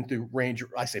that have been through Ranger.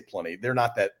 I say plenty; they're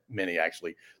not that many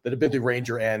actually that have been through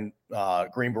Ranger and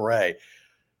Green Beret.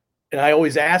 And I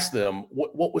always ask them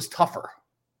what was tougher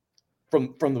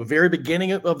from the very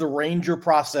beginning of the Ranger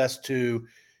process to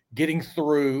getting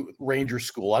through Ranger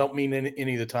school. I don't mean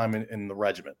any of the time in the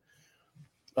regiment.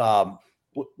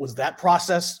 Was that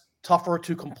process tougher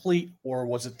to complete, or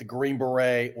was it the Green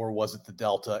Beret, or was it the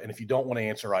Delta? And if you don't want to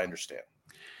answer, I understand.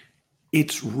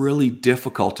 It's really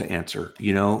difficult to answer,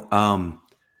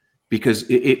 because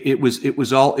it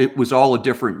was all a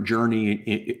different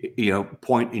journey,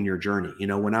 point in your journey.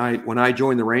 When I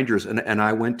joined the Rangers and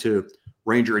I went to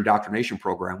Ranger Indoctrination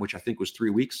Program, which I think was 3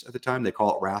 weeks at the time, they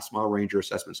call it RASMA, Ranger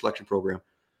Assessment Selection Program.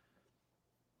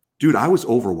 Dude, I was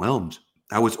overwhelmed.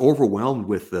 I was overwhelmed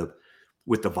with the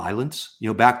violence.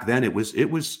 Back then it was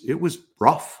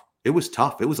rough. It was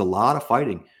tough. It was a lot of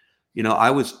fighting. I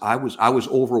was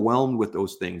overwhelmed with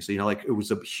those things. Like it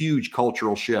was a huge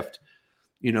cultural shift.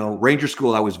 Ranger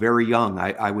school, I was very young.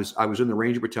 I was in the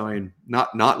Ranger Battalion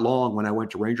not long when I went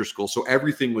to Ranger school. So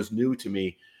everything was new to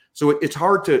me. So it's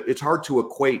hard to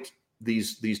equate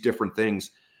these different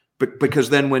things. But because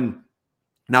then when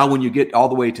you get all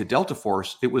the way to Delta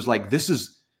Force, it was like, this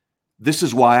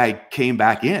is why I came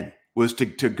back in, was to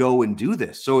go and do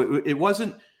this. So it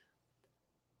wasn't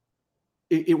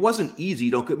easy,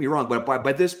 don't get me wrong, but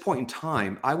by this point in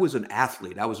time, I was an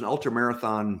athlete. I was an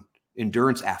ultramarathon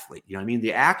endurance athlete.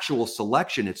 The actual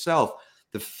selection itself,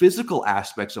 the physical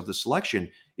aspects of the selection,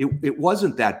 it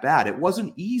wasn't that bad. It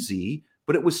wasn't easy,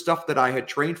 but it was stuff that I had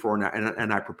trained for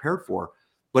and I prepared for.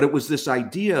 But it was this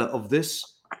idea of this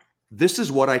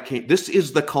is what I came, this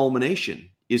is the culmination,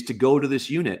 is to go to this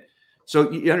unit.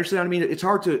 So you understand what I mean? It's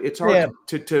hard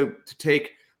to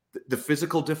take the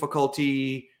physical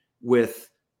difficulty with,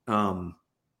 kind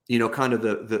of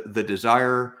the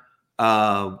desire,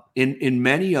 in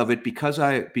many of it, because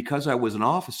I was an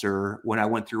officer when I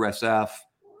went through SF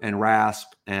and RASP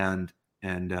and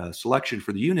selection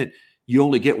for the unit. You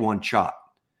only get one shot,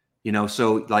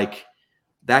 so like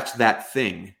that's that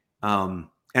thing. And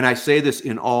I say this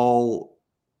in all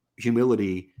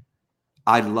humility.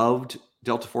 I loved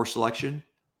Delta Force selection.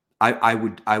 I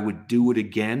would do it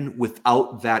again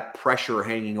without that pressure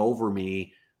hanging over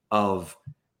me of,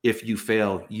 if you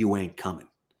fail, you ain't coming.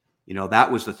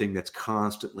 That was the thing that's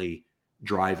constantly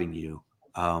driving you,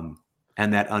 and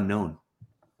that unknown.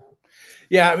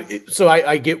 Yeah. So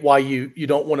I get why you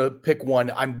don't want to pick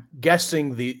one. I'm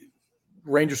guessing the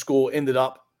Ranger school ended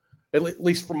up, at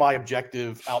least from my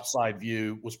objective outside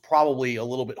view, was probably a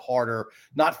little bit harder,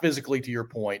 not physically to your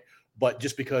point, but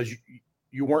just because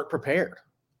you weren't prepared.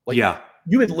 Like, yeah,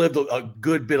 you had lived a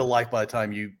good bit of life by the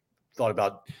time you thought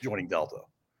about joining Delta.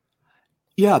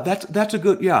 Yeah, that's a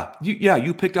good, yeah.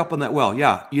 You picked up on that well.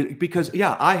 Yeah. Because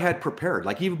I had prepared,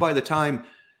 like, even by the time,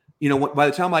 by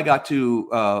the time I got to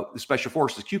the Special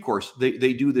Forces Q course,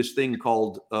 they do this thing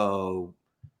called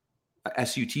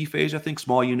SUT phase, I think,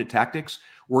 small unit tactics,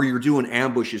 where you're doing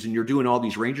ambushes and you're doing all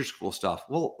these Ranger school stuff.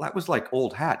 Well, that was like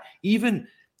old hat. Even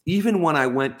when I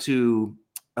went to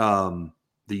the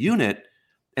unit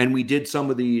and we did some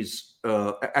of these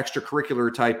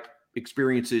extracurricular type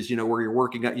experiences, where you're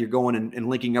working out, you're going and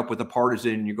linking up with a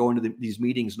partisan, you're going to these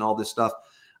meetings and all this stuff.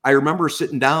 I remember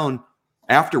sitting down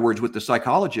afterwards with the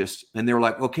psychologist, and they were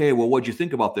like, "Okay, well, what'd you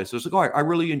think about this?" I was like, "Oh, I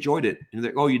really enjoyed it." And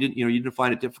they're like, "Oh, you didn't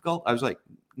find it difficult?" I was like,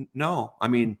 "No, I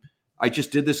mean, I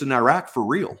just did this in Iraq for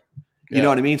real." You know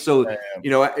what I mean? So,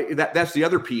 that's the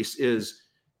other piece is,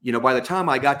 by the time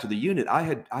I got to the unit, I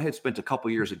had spent a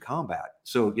couple years in combat.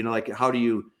 So, like, how do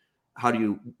you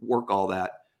work all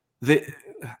that?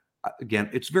 Again,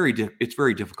 it's very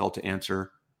difficult to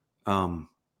answer. None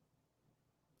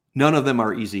of them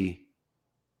are easy,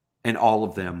 and all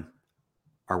of them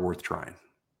are worth trying.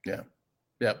 Yeah.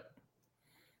 Yep.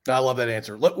 I love that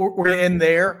answer. We're going to end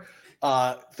there.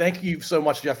 Thank you so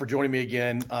much, Jeff, for joining me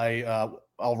again.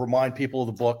 I'll remind people of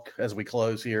the book as we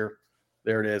close here.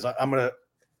 There it is. I'm gonna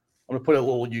put a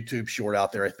little YouTube short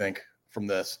out there, I think, from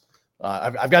this.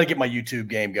 I've got to get my YouTube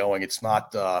game going. It's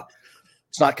not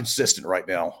consistent right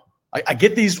now. I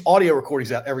get these audio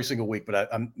recordings out every single week, but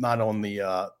I'm not on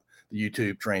the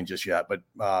YouTube train just yet. But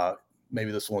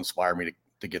maybe this will inspire me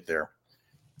to get there.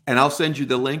 And I'll send you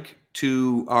the link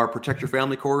to our Protect Your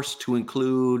Family course to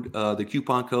include the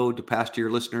coupon code to pass to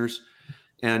your listeners.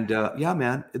 And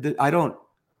man,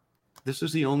 this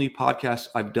is the only podcast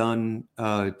I've done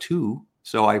two.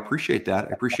 So I appreciate that.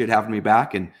 I appreciate having me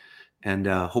back, and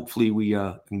hopefully we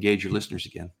engage your listeners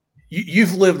again.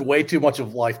 You've lived way too much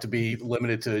of life to be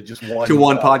limited to just one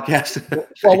podcast.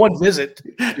 Well, one visit.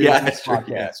 Yeah, that's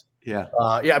podcast. Yeah.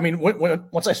 Yeah. I mean,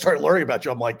 once I started learning about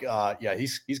you, I'm like, yeah,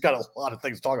 he's got a lot of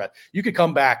things to talk about. You could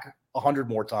come back 100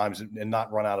 more times and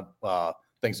not run out of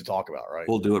things to talk about, right?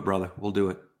 We'll do it, brother. We'll do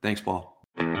it. Thanks, Paul.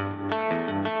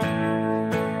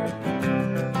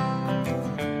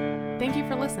 Thank you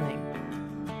for listening.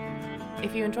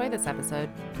 If you enjoyed this episode,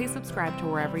 please subscribe to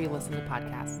wherever you listen to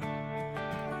podcasts.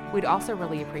 We'd also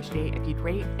really appreciate if you'd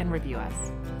rate and review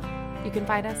us. You can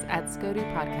find us at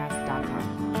scodupodcast.com.